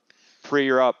 Free,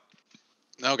 you're up.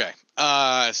 Okay.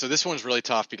 So this one's really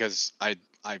tough because I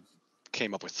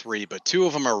came up with 3, but 2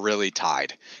 of them are really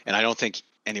tied, and I don't think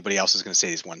anybody else is going to say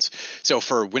these ones. So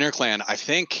for Winter Clan, I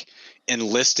think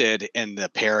Enlisted and the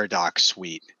Paradox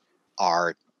Suite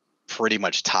are pretty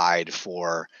much tied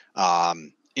for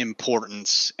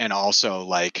importance and also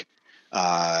like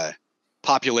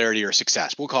popularity or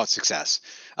success. We'll call it success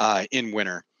in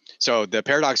Winter. So the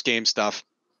Paradox game stuff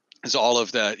is all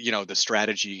of the, the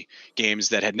strategy games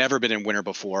that had never been in Winter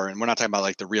before. And we're not talking about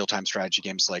like the real-time strategy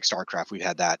games like StarCraft. We've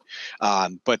had that.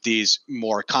 But these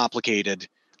more complicated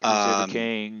Crusader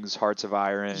Kings, Hearts of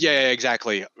Iron. Yeah,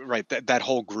 exactly. Right. That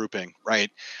whole grouping. Right.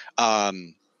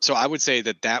 So I would say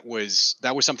that was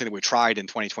something that we tried in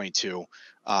 2022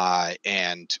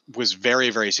 and was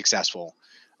very, very successful,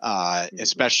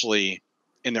 especially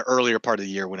in the earlier part of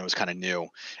the year when it was kind of new.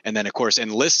 And then, of course,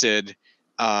 Enlisted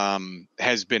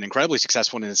has been incredibly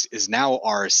successful and is now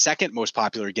our second most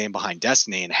popular game behind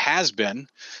Destiny, and has been.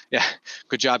 Yeah,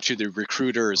 good job to the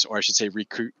recruiters, or I should say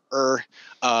recruiter.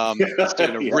 He's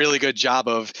doing a really good job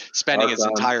of spending his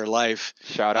entire life.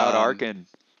 Shout out Arkin.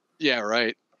 Yeah,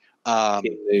 right. But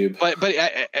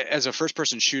as a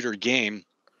first-person shooter game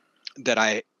that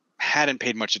I hadn't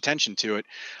paid much attention to it,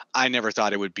 I never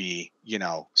thought it would be,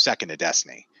 second to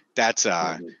Destiny. That's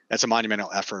a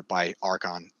monumental effort by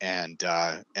Archon, and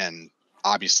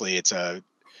obviously it's a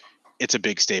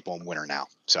big staple in Winter now.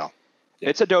 So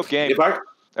it's a dope game.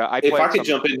 If I could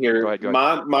jump in here, go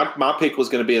ahead. My pick was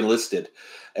going to be Enlisted,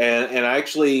 and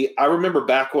I remember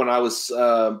back when I was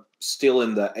still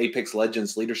in the Apex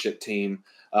Legends leadership team.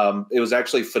 It was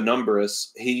actually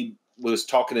Phenumbras. He was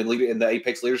talking in the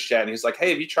Apex leaders chat, and he's like, "Hey,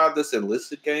 have you tried this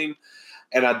Enlisted game?"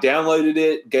 And I downloaded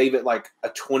it, gave it like a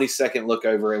 20-second look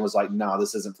over, and was like, "Nah,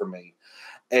 this isn't for me."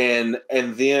 And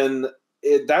then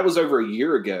that was over a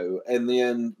year ago. And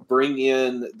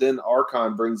then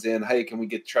Archon brings in, "Hey, can we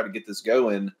try to get this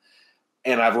going?"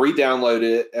 And I've re-downloaded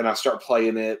it, and I start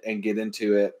playing it and get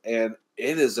into it, and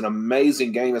it is an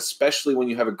amazing game, especially when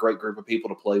you have a great group of people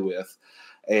to play with.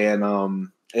 And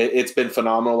it's been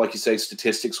phenomenal, like you say,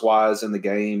 statistics wise in the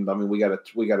game. I mean, we got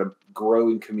a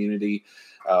growing community.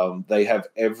 They have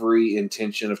every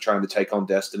intention of trying to take on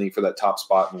Destiny for that top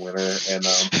spot in winter. And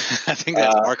I think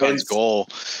that's Archon's goal.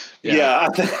 Yeah.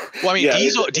 Well, I mean,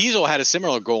 Diesel had a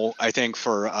similar goal, I think,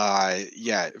 for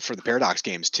the Paradox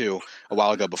games too, a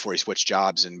while ago before he switched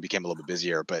jobs and became a little bit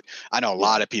busier. But I know a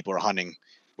lot of people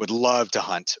would love to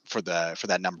hunt for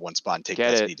that number one spot and take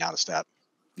Destiny down a step.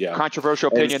 Yeah. Controversial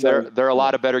opinion. So, there are a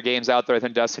lot of better games out there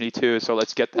than Destiny 2, so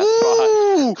let's get that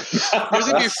spot. There's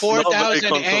going to be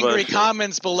 4,000 angry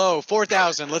comments below.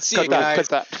 4,000. Let's see. Cut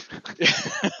that.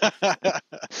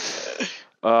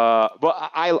 Well,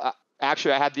 I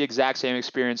had the exact same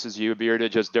experience as you,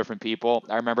 Bearded, just different people.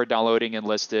 I remember downloading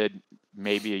Enlisted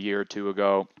maybe a year or two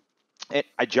ago.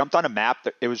 I jumped on a map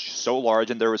that it was so large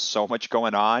and there was so much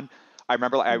going on. I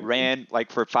remember I ran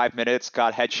like for 5 minutes,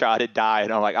 got headshotted, died,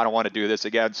 and I'm like, I don't want to do this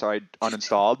again, so I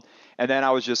uninstalled. And then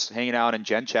I was just hanging out in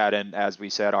Gen Chat, and as we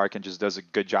said, Arkin just does a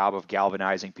good job of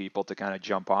galvanizing people to kind of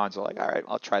jump on. So like, all right,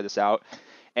 I'll try this out,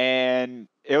 and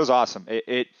it was awesome.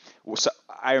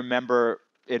 I remember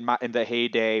in the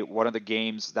heyday, one of the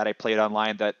games that I played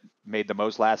online that made the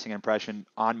most lasting impression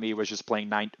on me was just playing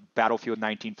Battlefield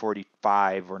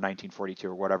 1945 or 1942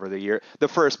 or whatever the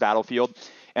first Battlefield.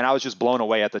 And I was just blown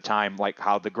away at the time, like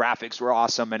how the graphics were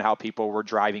awesome and how people were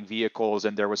driving vehicles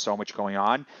and there was so much going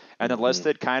on. And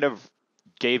Enlisted kind of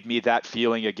gave me that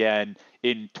feeling again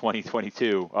in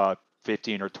 2022,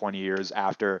 15 or 20 years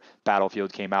after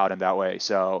Battlefield came out in that way.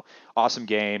 So awesome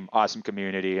game, awesome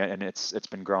community, and it's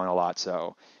been growing a lot.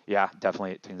 So yeah,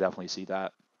 definitely see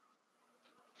that.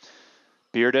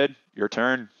 Bearded, your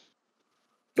turn.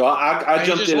 Well, I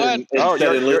jumped in and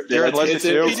said Enlisted. You're Enlisted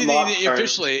too? He didn't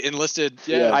officially Enlisted.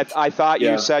 Yeah. I thought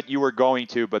you said you were going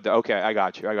to, but okay, I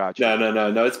got you.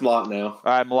 No, it's MLok now. All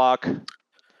right, MLok.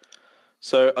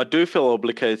 So I do feel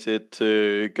obligated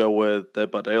to go with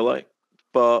Dead by Daylight,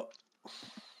 but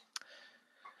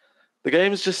the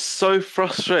game is just so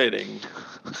frustrating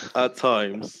at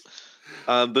times,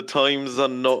 and the times are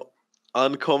not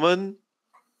uncommon.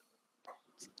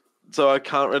 So I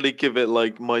can't really give it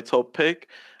like my top pick.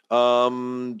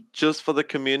 Just for the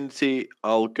community,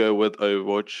 I'll go with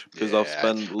Overwatch because I've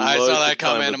spent. I saw that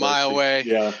comment a mile away.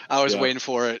 Yeah, I was waiting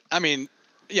for it. I mean,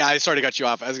 yeah, I started to cut you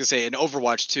off. I was gonna say in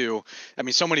Overwatch 2, I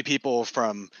mean, so many people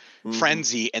from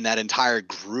Frenzy and that entire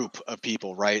group of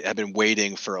people, right, have been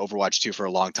waiting for Overwatch 2 for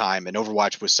a long time, and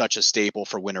Overwatch was such a staple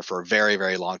for winter for a very,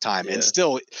 very long time, and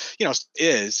still,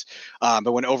 is.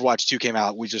 But when Overwatch 2 came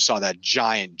out, we just saw that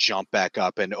giant jump back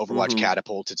up, and Overwatch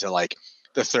catapulted to like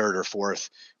the third or fourth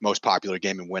most popular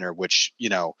game in winter, which,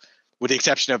 with the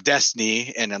exception of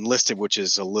Destiny and Enlisted, which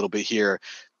is a little bit here,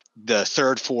 the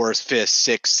third, fourth, fifth,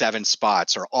 sixth, seventh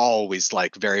spots are always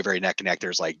like very, very neck and neck.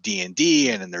 There's like D&D,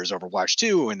 and then there's Overwatch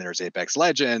 2, and there's Apex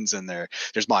Legends, and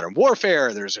there's Modern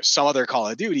Warfare. There's some other Call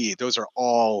of Duty. Those are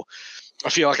all. I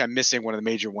feel like I'm missing one of the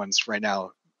major ones right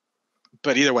now.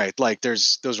 But either way, like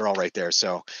those are all right there.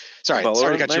 So sorry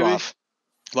to cut you off.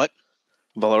 What?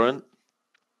 Valorant?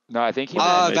 No, I think he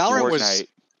Valorant was.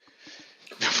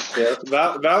 Yeah,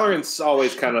 Valorant's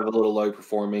always kind of a little low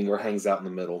performing or hangs out in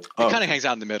the middle. It kind of hangs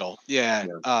out in the middle. Yeah.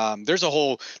 There's a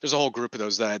whole group of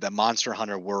those, the Monster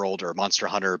Hunter World or Monster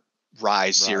Hunter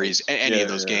Rise series, any of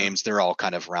those games, they're all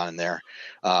kind of around in there.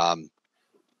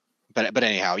 But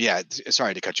anyhow,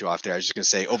 sorry to cut you off there. I was just gonna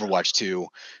say Overwatch 2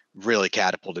 really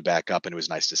catapulted back up, and it was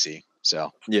nice to see.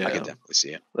 So I can definitely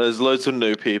see it. There's loads of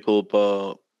new people,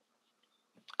 but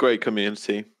great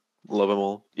community. Love them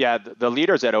all. Yeah, the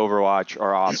leaders at Overwatch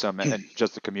are awesome, and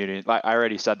just the community. I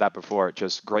already said that before.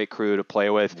 Just great crew to play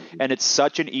with, and it's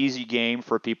such an easy game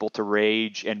for people to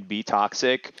rage and be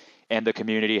toxic. And the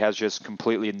community has just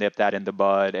completely nipped that in the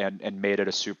bud and made it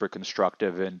a super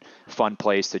constructive and fun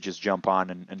place to just jump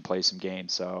on and play some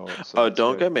games. So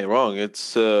don't get me wrong.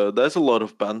 It's there's a lot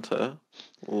of banter,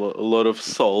 a lot of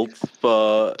salt,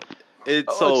 but.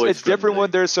 It's different when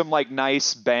there's some like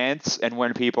nice bants and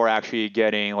when people are actually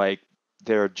getting like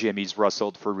their jimmies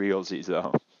rustled for realsies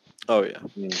though. Oh yeah.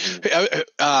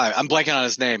 I'm blanking on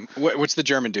his name. What's the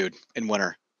German dude in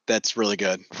Winter? That's really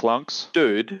good. Flunks.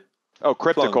 Dude. Oh,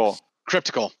 Cryptical. Flunks.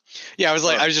 Cryptical. Yeah, I was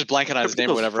just blanking on his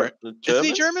name or whatever. Isn't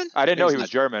he German? I didn't know he was not.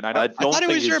 German. I don't thought he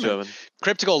think was he's German.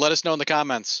 Cryptical, let us know in the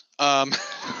comments.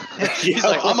 He's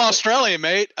like, I'm Australian,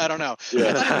 mate. I don't know. Yeah.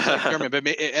 I thought he was like German, but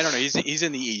I don't know. He's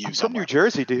in the EU I'm from somewhere. New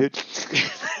Jersey, dude.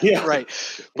 Yeah, Right.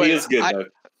 But he is good though.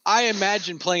 I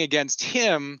imagine playing against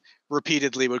him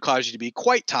repeatedly would cause you to be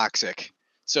quite toxic.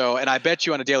 So, and I bet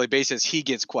you on a daily basis he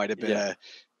gets quite a bit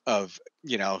of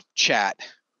chat.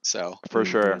 So For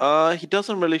sure. He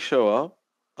doesn't really show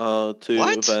up to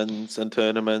What? events and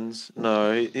tournaments.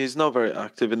 No, he's not very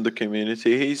active in the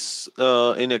community. He's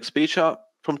in XP chat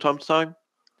from time to time.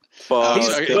 But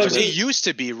he used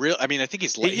to be real. I mean, I think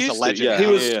he's a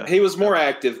legend. He was more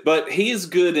active, but he is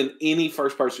good in any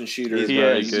first-person shooter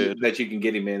that you can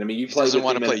get him in. I mean, he doesn't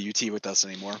want to play UT with us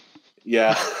anymore.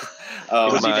 Yeah.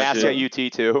 Was he nasty at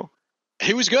UT too?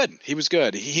 He was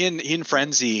good. He and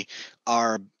Frenzy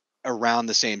are around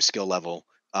the same skill level.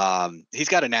 He's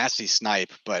got a nasty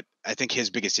snipe, but I think his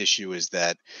biggest issue is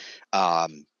that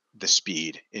the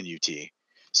speed in UT.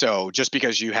 So just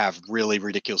because you have really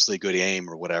ridiculously good aim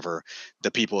or whatever,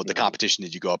 the competition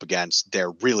that you go up against, they're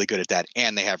really good at that,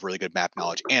 and they have really good map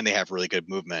knowledge, and they have really good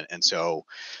movement. And so,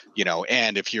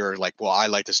 and if you're like, well, I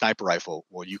like the sniper rifle,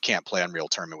 well, you can't play Unreal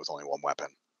Tournament with only one weapon.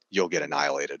 You'll get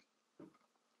annihilated.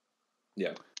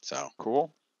 Yeah. So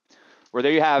cool. Well,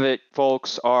 there you have it,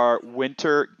 folks. Our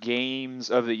winter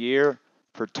games of the year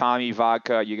for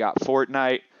TommyVodka. You got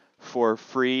Fortnite for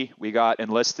free. We got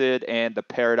Enlisted and the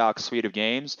Paradox suite of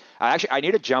games. I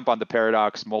need to jump on the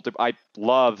Paradox I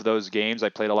love those games. I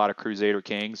played a lot of Crusader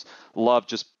Kings.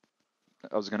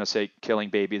 I was going to say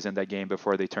killing babies in that game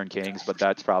before they turn kings, but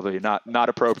that's probably not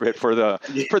appropriate for the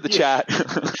chat.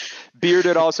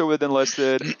 Bearded also with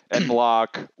Enlisted, and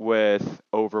MLok with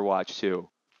Overwatch 2.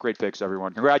 Great picks,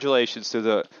 everyone. Congratulations to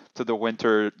the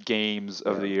winter games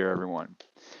of the year, everyone.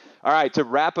 All right, to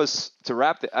wrap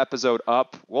the episode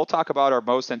up, we'll talk about our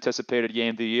most anticipated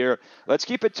game of the year. Let's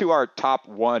keep it to our top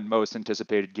one most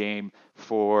anticipated game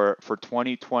for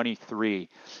 2023.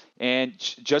 And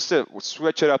just to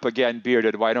switch it up again,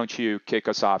 Bearded, why don't you kick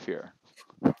us off here?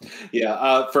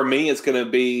 Yeah, for me, it's going to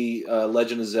be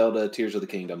Legend of Zelda: Tears of the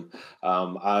Kingdom.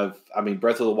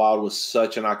 Breath of the Wild was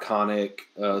such an iconic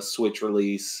Switch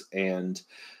release, and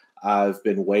I've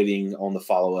been waiting on the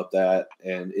follow-up that,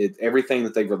 and everything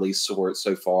that they've released for it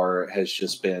so far has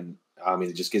just been,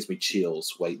 it just gives me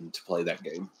chills waiting to play that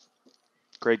game.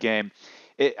 Great game.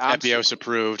 Epios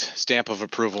approved, stamp of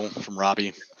approval from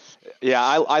Robbie. Yeah,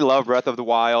 I love Breath of the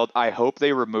Wild. I hope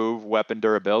they remove weapon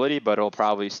durability, but it'll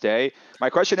probably stay.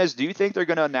 My question is, do you think they're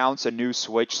going to announce a new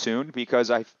Switch soon?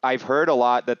 Because I've heard a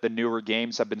lot that the newer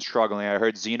games have been struggling. I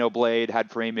heard Xenoblade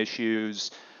had frame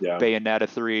issues, Bayonetta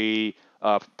 3,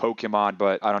 Pokemon,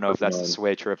 but I don't know if that's the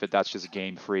Switch or if that's just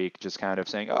Game Freak just kind of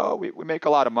saying, oh, we make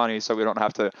a lot of money, so we don't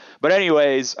have to. But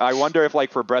anyways, I wonder if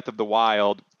for Breath of the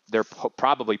Wild, they're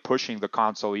probably pushing the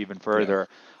console even further.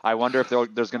 Yeah. I wonder if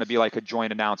there's going to be a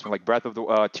joint announcement, like Breath of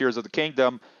the Tears of the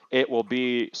Kingdom. It will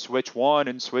be Switch 1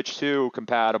 and Switch 2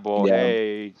 compatible. Yeah.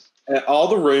 Hey. All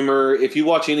the rumor, if you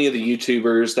watch any of the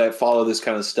YouTubers that follow this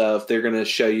kind of stuff, they're going to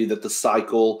show you that the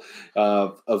cycle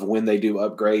of when they do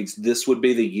upgrades, this would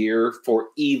be the year for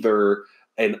either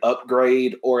an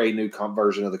upgrade or a new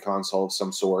version of the console of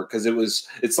some sort. Because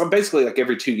it's basically like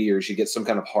every 2 years you get some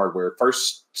kind of hardware.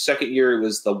 Second year it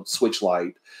was the Switch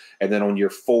Lite, and then on year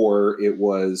 4 it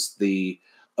was the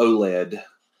OLED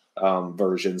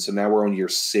version. So now we're on year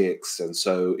 6, and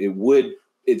so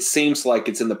it seems like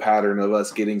it's in the pattern of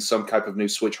us getting some type of new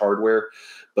Switch hardware,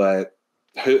 but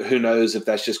who knows if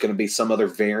that's just going to be some other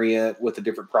variant with a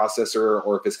different processor,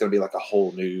 or if it's going to be like a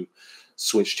whole new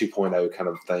Switch 2.0 kind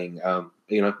of thing.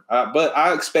 But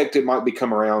I expect it might be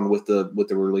come around with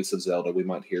the release of Zelda. We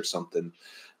might hear something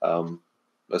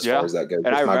as far as that goes.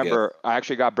 And I remember I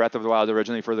actually got Breath of the Wild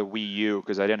originally for the Wii U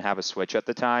because I didn't have a Switch at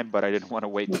the time, but I didn't want to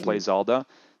wait to play Zelda.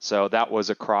 So that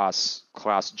was a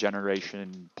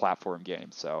cross-generation platform game.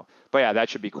 So, but yeah, that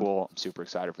should be cool. I'm super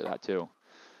excited for that too. All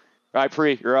right,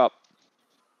 Free, you're up.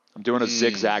 I'm doing a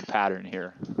zigzag pattern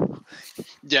here.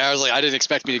 Yeah, I was like, I didn't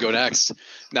expect me to go next.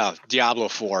 No, Diablo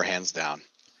 4, hands down.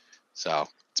 So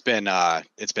it's been a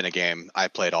game. I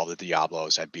played all the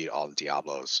Diablos. I beat all the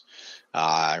Diablos.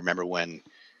 I remember when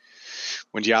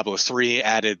Diablo 3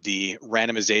 added the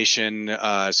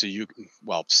randomization,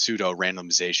 pseudo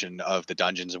randomization of the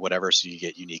dungeons or whatever, so you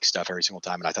get unique stuff every single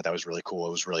time, and I thought that was really cool.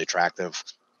 It was really attractive.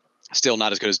 Still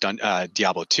not as good as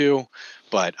Diablo 2,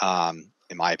 but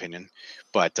in my opinion.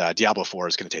 But Diablo 4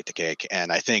 is going to take the cake,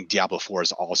 and I think Diablo 4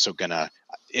 is also going to.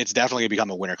 it's definitely become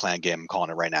a Winter Clan game. I'm calling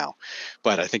it right now,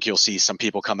 but I think you'll see some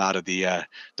people come out of the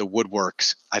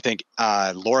woodworks. I think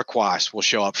Lorquas will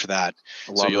show up for that,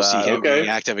 so you'll see him being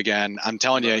active again. I'm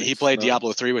telling you, he played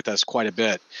Diablo 3 with us quite a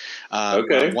bit.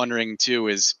 What I'm wondering too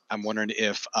is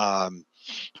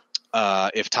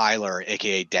if Tyler,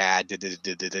 aka Dad,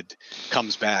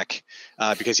 comes back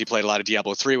because he played a lot of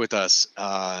Diablo 3 with us.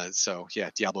 So yeah,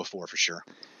 Diablo 4 for sure.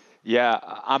 Yeah,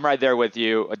 I'm right there with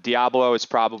you. Diablo is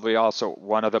probably also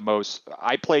one of the most.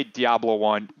 I played Diablo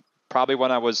 1 probably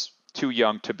when I was too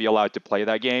young to be allowed to play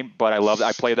that game, but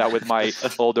I played that with my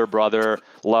older brother.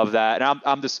 Love that, and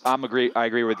I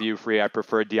agree with you, Free. I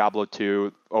prefer Diablo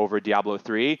 2 over Diablo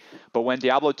 3, but when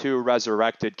Diablo 2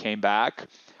 Resurrected came back,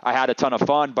 I had a ton of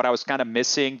fun, but I was kind of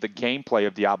missing the gameplay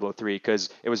of Diablo 3 because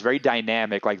it was very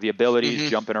dynamic, like the abilities,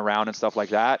 jumping around and stuff like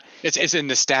that. It's a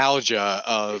nostalgia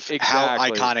of how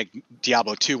iconic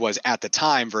Diablo 2 was at the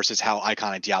time versus how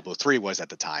iconic Diablo 3 was at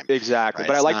the time. Exactly. Right?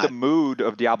 But I like the mood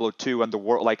of Diablo 2 and the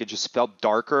world, like it just felt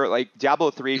darker. Like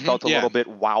Diablo 3 felt a little bit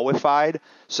wowified.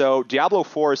 So Diablo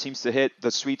 4 seems to hit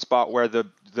the sweet spot where the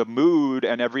mood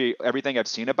and everything I've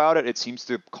seen about it seems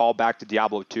to call back to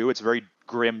Diablo 2. It's very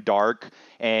grim, dark,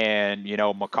 and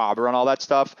macabre and all that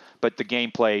stuff. But the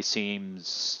gameplay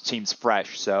seems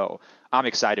fresh, so I'm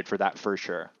excited for that for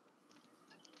sure.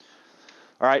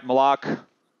 All right, MLok,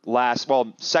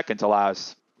 second to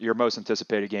last, your most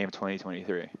anticipated game of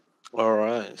 2023. All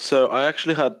right, so I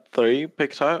actually had 3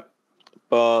 picked out,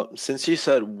 but since you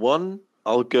said 1,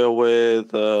 I'll go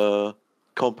with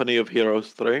Company of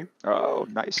Heroes 3. Oh,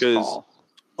 nice call.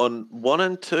 On 1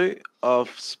 and 2,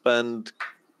 I've spent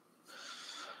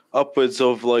upwards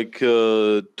of like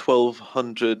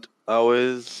 1,200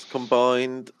 hours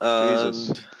combined, and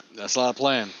Jesus. That's a lot of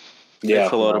playing. Yeah,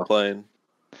 it's a lot of playing.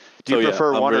 Do you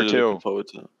prefer 1 or 2? Looking forward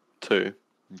to 2.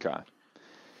 Okay.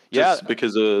 Just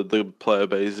because the player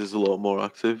base is a lot more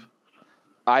active.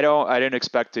 I didn't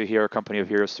expect to hear Company of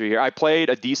Heroes 3 here. I played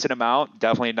a decent amount,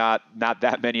 definitely not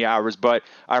that many hours, but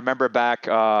I remember back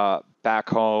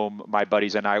home, my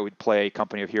buddies and I would play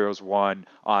Company of Heroes 1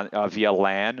 on via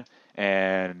LAN,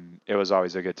 and it was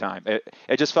always a good time.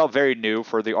 It just felt very new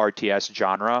for the RTS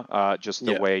genre. Just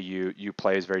the way you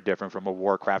play is very different from a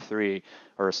Warcraft 3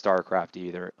 or a StarCraft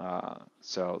either.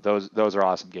 So those are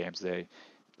awesome games.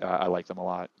 I like them a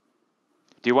lot.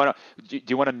 Do you want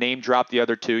to name drop the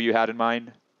other 2 you had in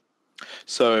mind?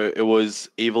 So it was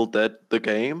Evil Dead the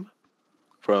game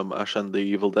from Ash and the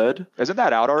Evil Dead. Isn't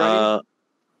that out already?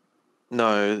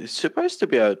 No, it's supposed to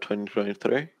be out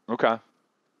 2023. Okay.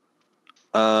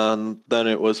 And then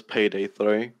it was Payday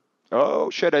 3.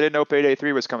 Oh shit! I didn't know Payday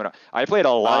 3 was coming out. I played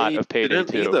a lot of Payday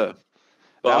 2. Either,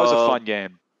 that was a fun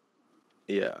game.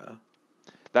 Yeah.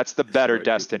 That's the better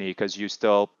Destiny because you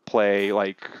still play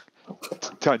like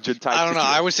dungeon type. I don't know.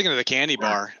 I was thinking of the candy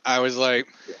bar. I was like,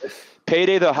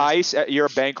 Payday the heist. You're a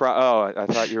bank robber. Oh, I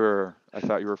thought you were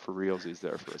for realsies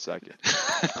there for a second.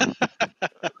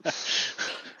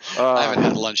 I haven't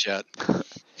had lunch yet.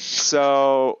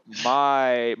 So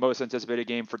my most anticipated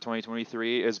game for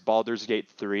 2023 is Baldur's Gate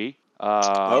 3.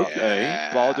 Okay.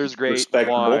 Baldur's Gate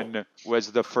 1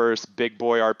 was the first big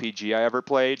boy RPG I ever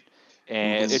played.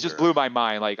 And it just blew my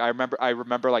mind. Like I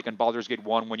remember like in Baldur's Gate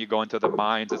 1 when you go into the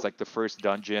mines, it's like the first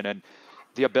dungeon, and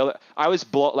the ability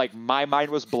my mind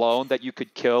was blown that you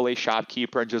could kill a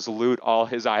shopkeeper and just loot all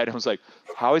his items. Like,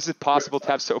 how is it possible to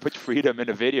have so much freedom in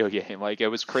a video game? Like, it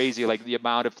was crazy. Like the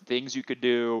amount of things you could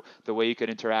do, the way you could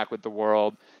interact with the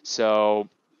world. So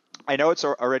I know it's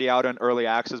already out in early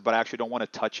access, but I actually don't want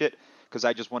to touch it because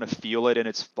I just want to feel it, and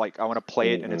it's like I want to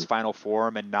play it in its final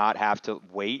form and not have to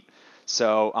wait.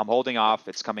 So I'm holding off.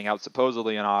 It's coming out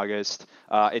supposedly in August.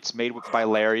 It's made by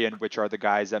Larian, which are the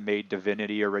guys that made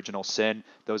Divinity Original Sin.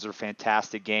 Those are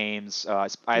fantastic games. I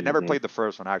had never played the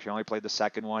first one, actually. I only played the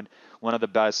second one. One of the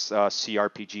best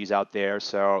CRPGs out there.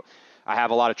 So I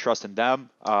have a lot of trust in them.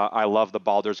 I love the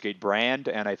Baldur's Gate brand,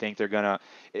 and I think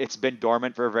it's been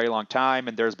dormant for a very long time,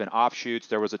 and there's been offshoots.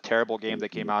 There was a terrible game that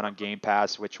came out on Game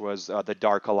Pass, which was The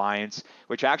Dark Alliance,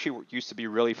 which actually used to be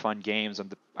really fun games on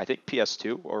I think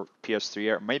PS2 or PS3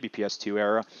 era, maybe PS2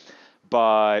 era.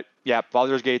 But yeah,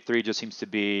 Baldur's Gate 3 just seems to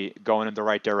be going in the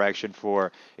right direction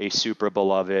for a super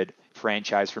beloved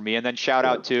franchise for me. And then shout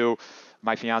out to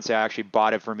my fiance actually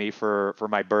bought it for me for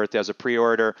my birthday as a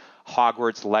pre-order.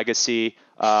 Hogwarts Legacy.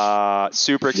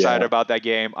 Super excited about that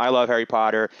game. I love Harry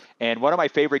Potter. And one of my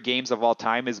favorite games of all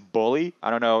time is Bully.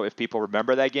 I don't know if people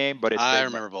remember that game, but I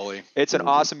remember Bully. It's an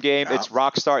awesome game. It's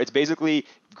Rockstar. It's basically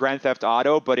Grand Theft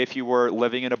Auto, but if you were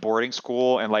living in a boarding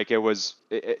school and like it was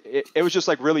just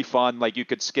like really fun. Like you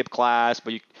could skip class,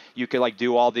 but you could like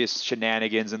do all these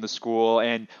shenanigans in the school.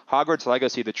 And Hogwarts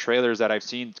Legacy, the trailers that I've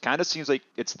seen, kind of seems like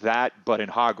it's that, but in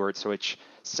Hogwarts, which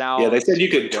sounds. Yeah, they said you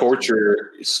could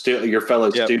torture your fellow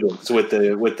students with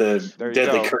the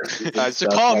deadly curses. So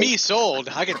call me sold.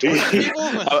 I can torture people.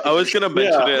 I was gonna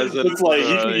mention it as it's like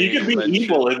you can be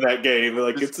evil in that game.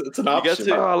 Like it's an option.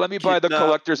 Let me buy the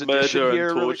collector's edition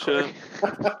here. Really quick.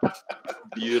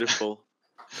 Beautiful.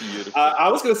 I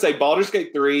was going to say Baldur's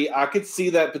Gate 3. I could see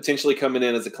that potentially coming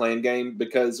in as a clan game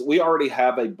because we already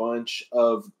have a bunch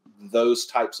of those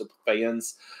types of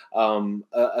fans,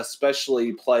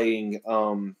 especially playing.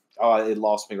 It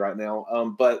lost me right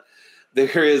now. But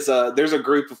there's a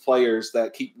group of players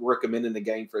that keep recommending the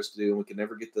game for us to do, and we can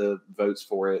never get the votes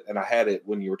for it. And I had it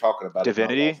when you were talking about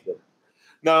Divinity?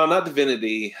 No, not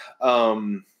Divinity.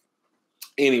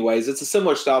 Anyways, it's a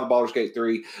similar style to Baldur's Gate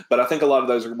 3, but I think a lot of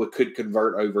those could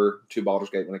convert over to Baldur's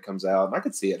Gate when it comes out. And I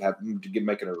could see it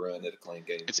making a run at a clan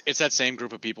game. It's that same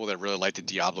group of people that really like the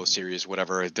Diablo series,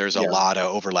 whatever. There's a lot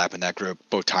of overlap in that group.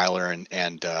 Both Tyler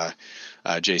and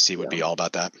JC would be all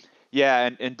about that. Yeah,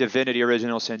 and Divinity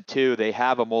Original Sin 2, they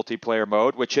have a multiplayer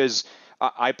mode, which is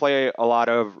I play a lot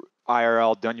of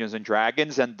IRL Dungeons and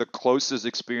Dragons, and the closest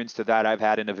experience to that I've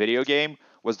had in a video game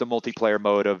was the multiplayer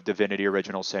mode of Divinity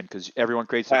Original Sin, because everyone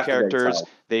creates their characters.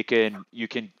 You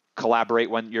can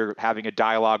collaborate when you're having a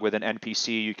dialogue with an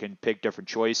NPC. You can pick different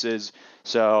choices.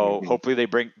 So hopefully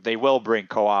they will bring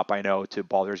co-op, I know, to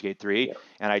Baldur's Gate 3,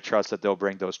 and I trust that they'll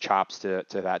bring those chops to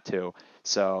that too.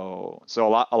 So a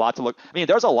lot to look. I mean,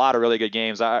 there's a lot of really good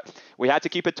games. We had to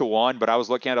keep it to one, but I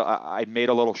was looking at. I made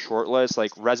a little short list,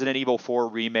 like Resident Evil 4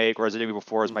 remake. Resident Evil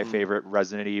 4 is my favorite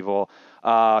Resident Evil.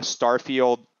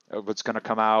 Starfield, what's going to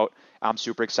come out. I'm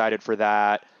super excited for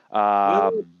that.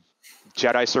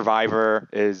 Jedi Survivor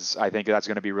I think that's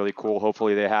going to be really cool.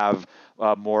 Hopefully they have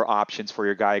more options for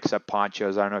your guy except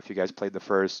ponchos. I don't know if you guys played the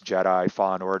first Jedi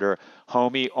Fallen Order.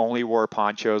 Homie only wore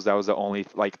ponchos. That was the only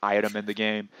like item in the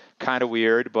game. Kind of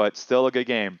weird, but still a good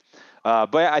game.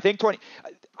 But I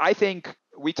think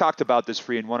we talked about this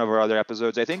free in one of our other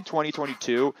episodes. I think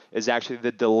 2022 is actually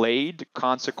the delayed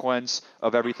consequence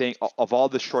of everything, of all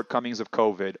the shortcomings of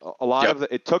COVID. A lot of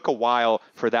it took a while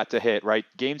for that to hit, right?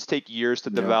 Games take years to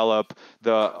develop.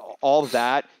 All of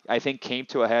that, I think, came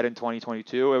to a head in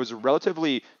 2022. It was a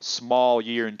relatively small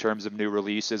year in terms of new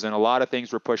releases, and a lot of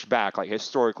things were pushed back, like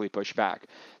historically pushed back.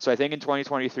 So I think in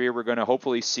 2023, we're going to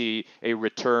hopefully see a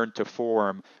return to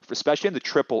form, especially in the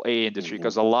AAA industry,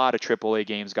 because a lot of AAA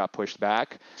games got pushed back.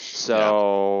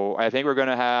 So I think we're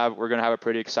gonna have a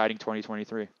pretty exciting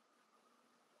 2023.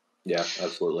 Yeah,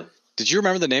 absolutely. Did you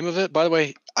remember the name of it, by the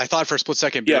way? I thought for a split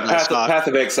second. Yeah, Path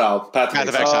of Exile. Path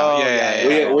of Exile.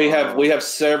 Yeah. We have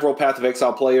several Path of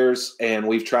Exile players, and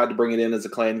we've tried to bring it in as a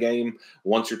clan game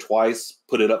once or twice.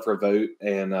 Put it up for a vote,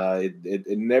 and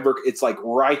it never. It's like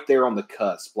right there on the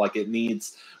cusp. Like we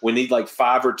need like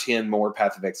 5 or 10 more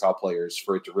Path of Exile players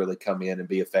for it to really come in and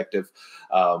be effective.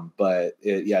 But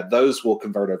those will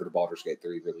convert over to Baldur's Gate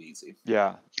 3 really easy.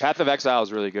 Yeah, Path of Exile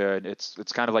is really good.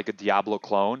 It's kind of like a Diablo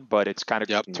clone, but it's kind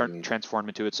of transformed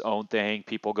into its own thing.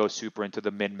 People go super into the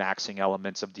min-maxing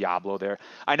elements of Diablo there.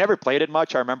 I never played it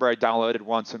much. I remember I downloaded it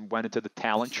once and went into the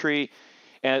talent tree.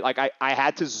 And like I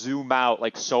had to zoom out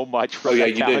like so much from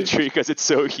that talent tree because it's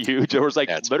so huge. There was like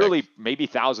literally maybe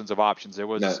thousands of options. It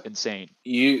was insane.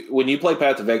 When you play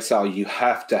Path of Exile, you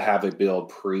have to have a build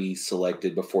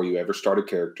pre-selected before you ever start a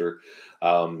character.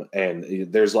 And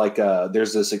there's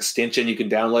this extension you can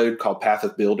download called Path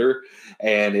of Builder,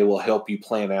 and it will help you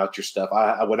plan out your stuff.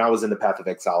 When I was in the Path of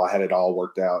Exile, I had it all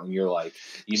worked out, and you're like,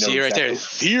 see right there,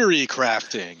 theory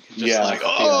crafting.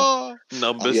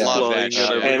 Numbers flowing,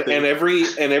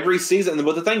 and every season.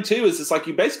 But the thing too is, it's like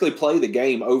you basically play the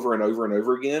game over and over and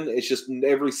over again. It's just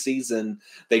every season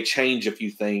they change a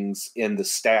few things in the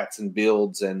stats and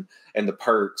builds and the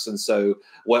perks, and so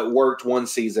what worked one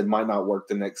season might not work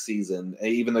the next season,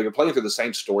 even though you're playing through the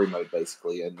same story mode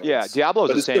basically. And Diablo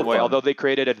is the same way, although they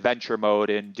created adventure mode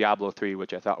in Diablo 3,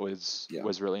 which I thought was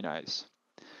really nice.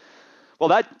 Well,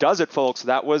 that does it, folks.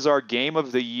 That was our Game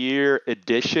of the Year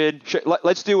edition.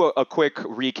 Let's do a quick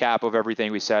recap of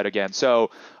everything we said again.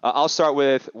 So I'll start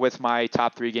with my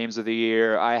top 3 games of the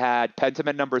year. I had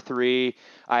Pentiment number 3.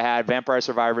 I had Vampire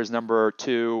Survivors number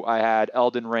 2. I had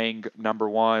Elden Ring number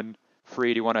 1.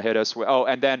 Free, do you want to hit us with? Oh,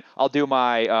 and then I'll do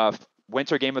my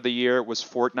winter game of the year was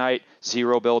Fortnite,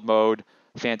 0 build mode.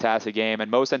 Fantastic game. And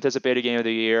most anticipated game of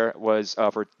the year was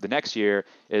for the next year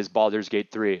is Baldur's Gate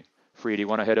 3. Free, do you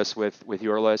want to hit us with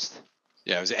your list?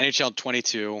 Yeah, it was NHL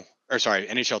 22,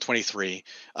 NHL 23.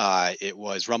 It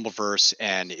was Rumbleverse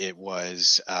and it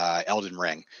was Elden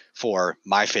Ring for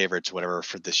my favorites, whatever,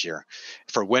 for this year.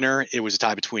 For winter, it was a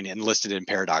tie between Enlisted and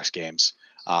Paradox games.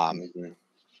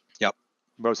 Yep.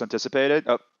 Most anticipated?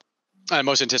 Oh,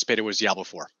 Most anticipated was Diablo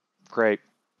 4. great.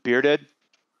 Bearded?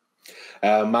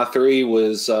 My 3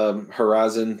 was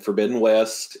Horizon Forbidden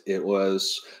West. It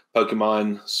was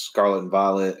Pokemon Scarlet and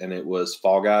Violet, and it was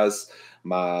Fall Guys.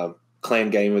 My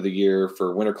clan game of the year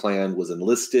for Winter Clan was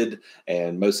Enlisted,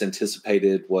 and most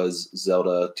anticipated was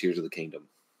Zelda Tears of the Kingdom.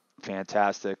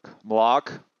 Fantastic.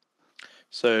 MLok?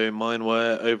 So mine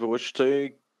were Overwatch 2,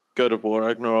 God of War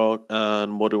Ragnarok,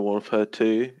 and Modern Warfare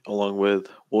 2, along with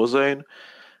Warzone.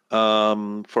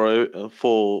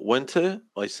 For winter,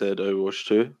 I said Overwatch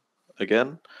 2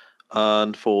 again.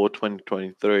 And for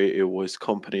 2023, it was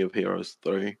Company of Heroes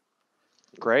 3.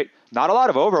 Great. Not a lot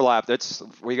of overlap.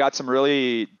 We got some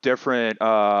really different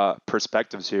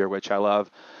perspectives here, which I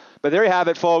love. But there you have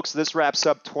it, folks. This wraps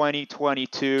up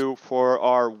 2022 for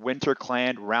our Winter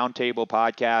Clan Roundtable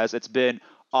podcast. It's been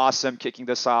awesome kicking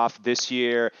this off this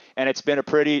year, and it's been a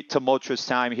pretty tumultuous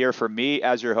time here for me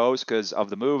as your host because of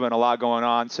the move and a lot going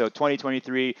on. So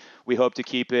 2023, we hope to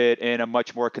keep it in a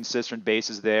much more consistent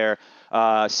basis there.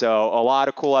 So a lot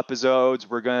of cool episodes.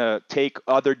 We're going to take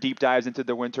other deep dives into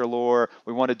the winter lore.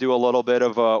 We want to do a little bit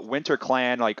of a Winter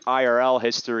Clan, like IRL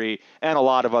history, and a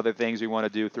lot of other things we want to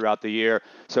do throughout the year.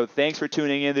 So thanks for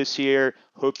tuning in this year.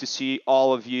 Hope to see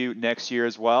all of you next year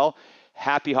as well.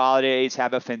 Happy holidays.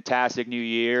 Have a fantastic New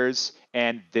Year's.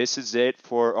 And this is it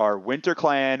for our Winter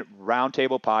Clan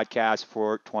Roundtable podcast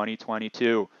for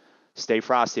 2022. Stay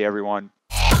frosty, everyone.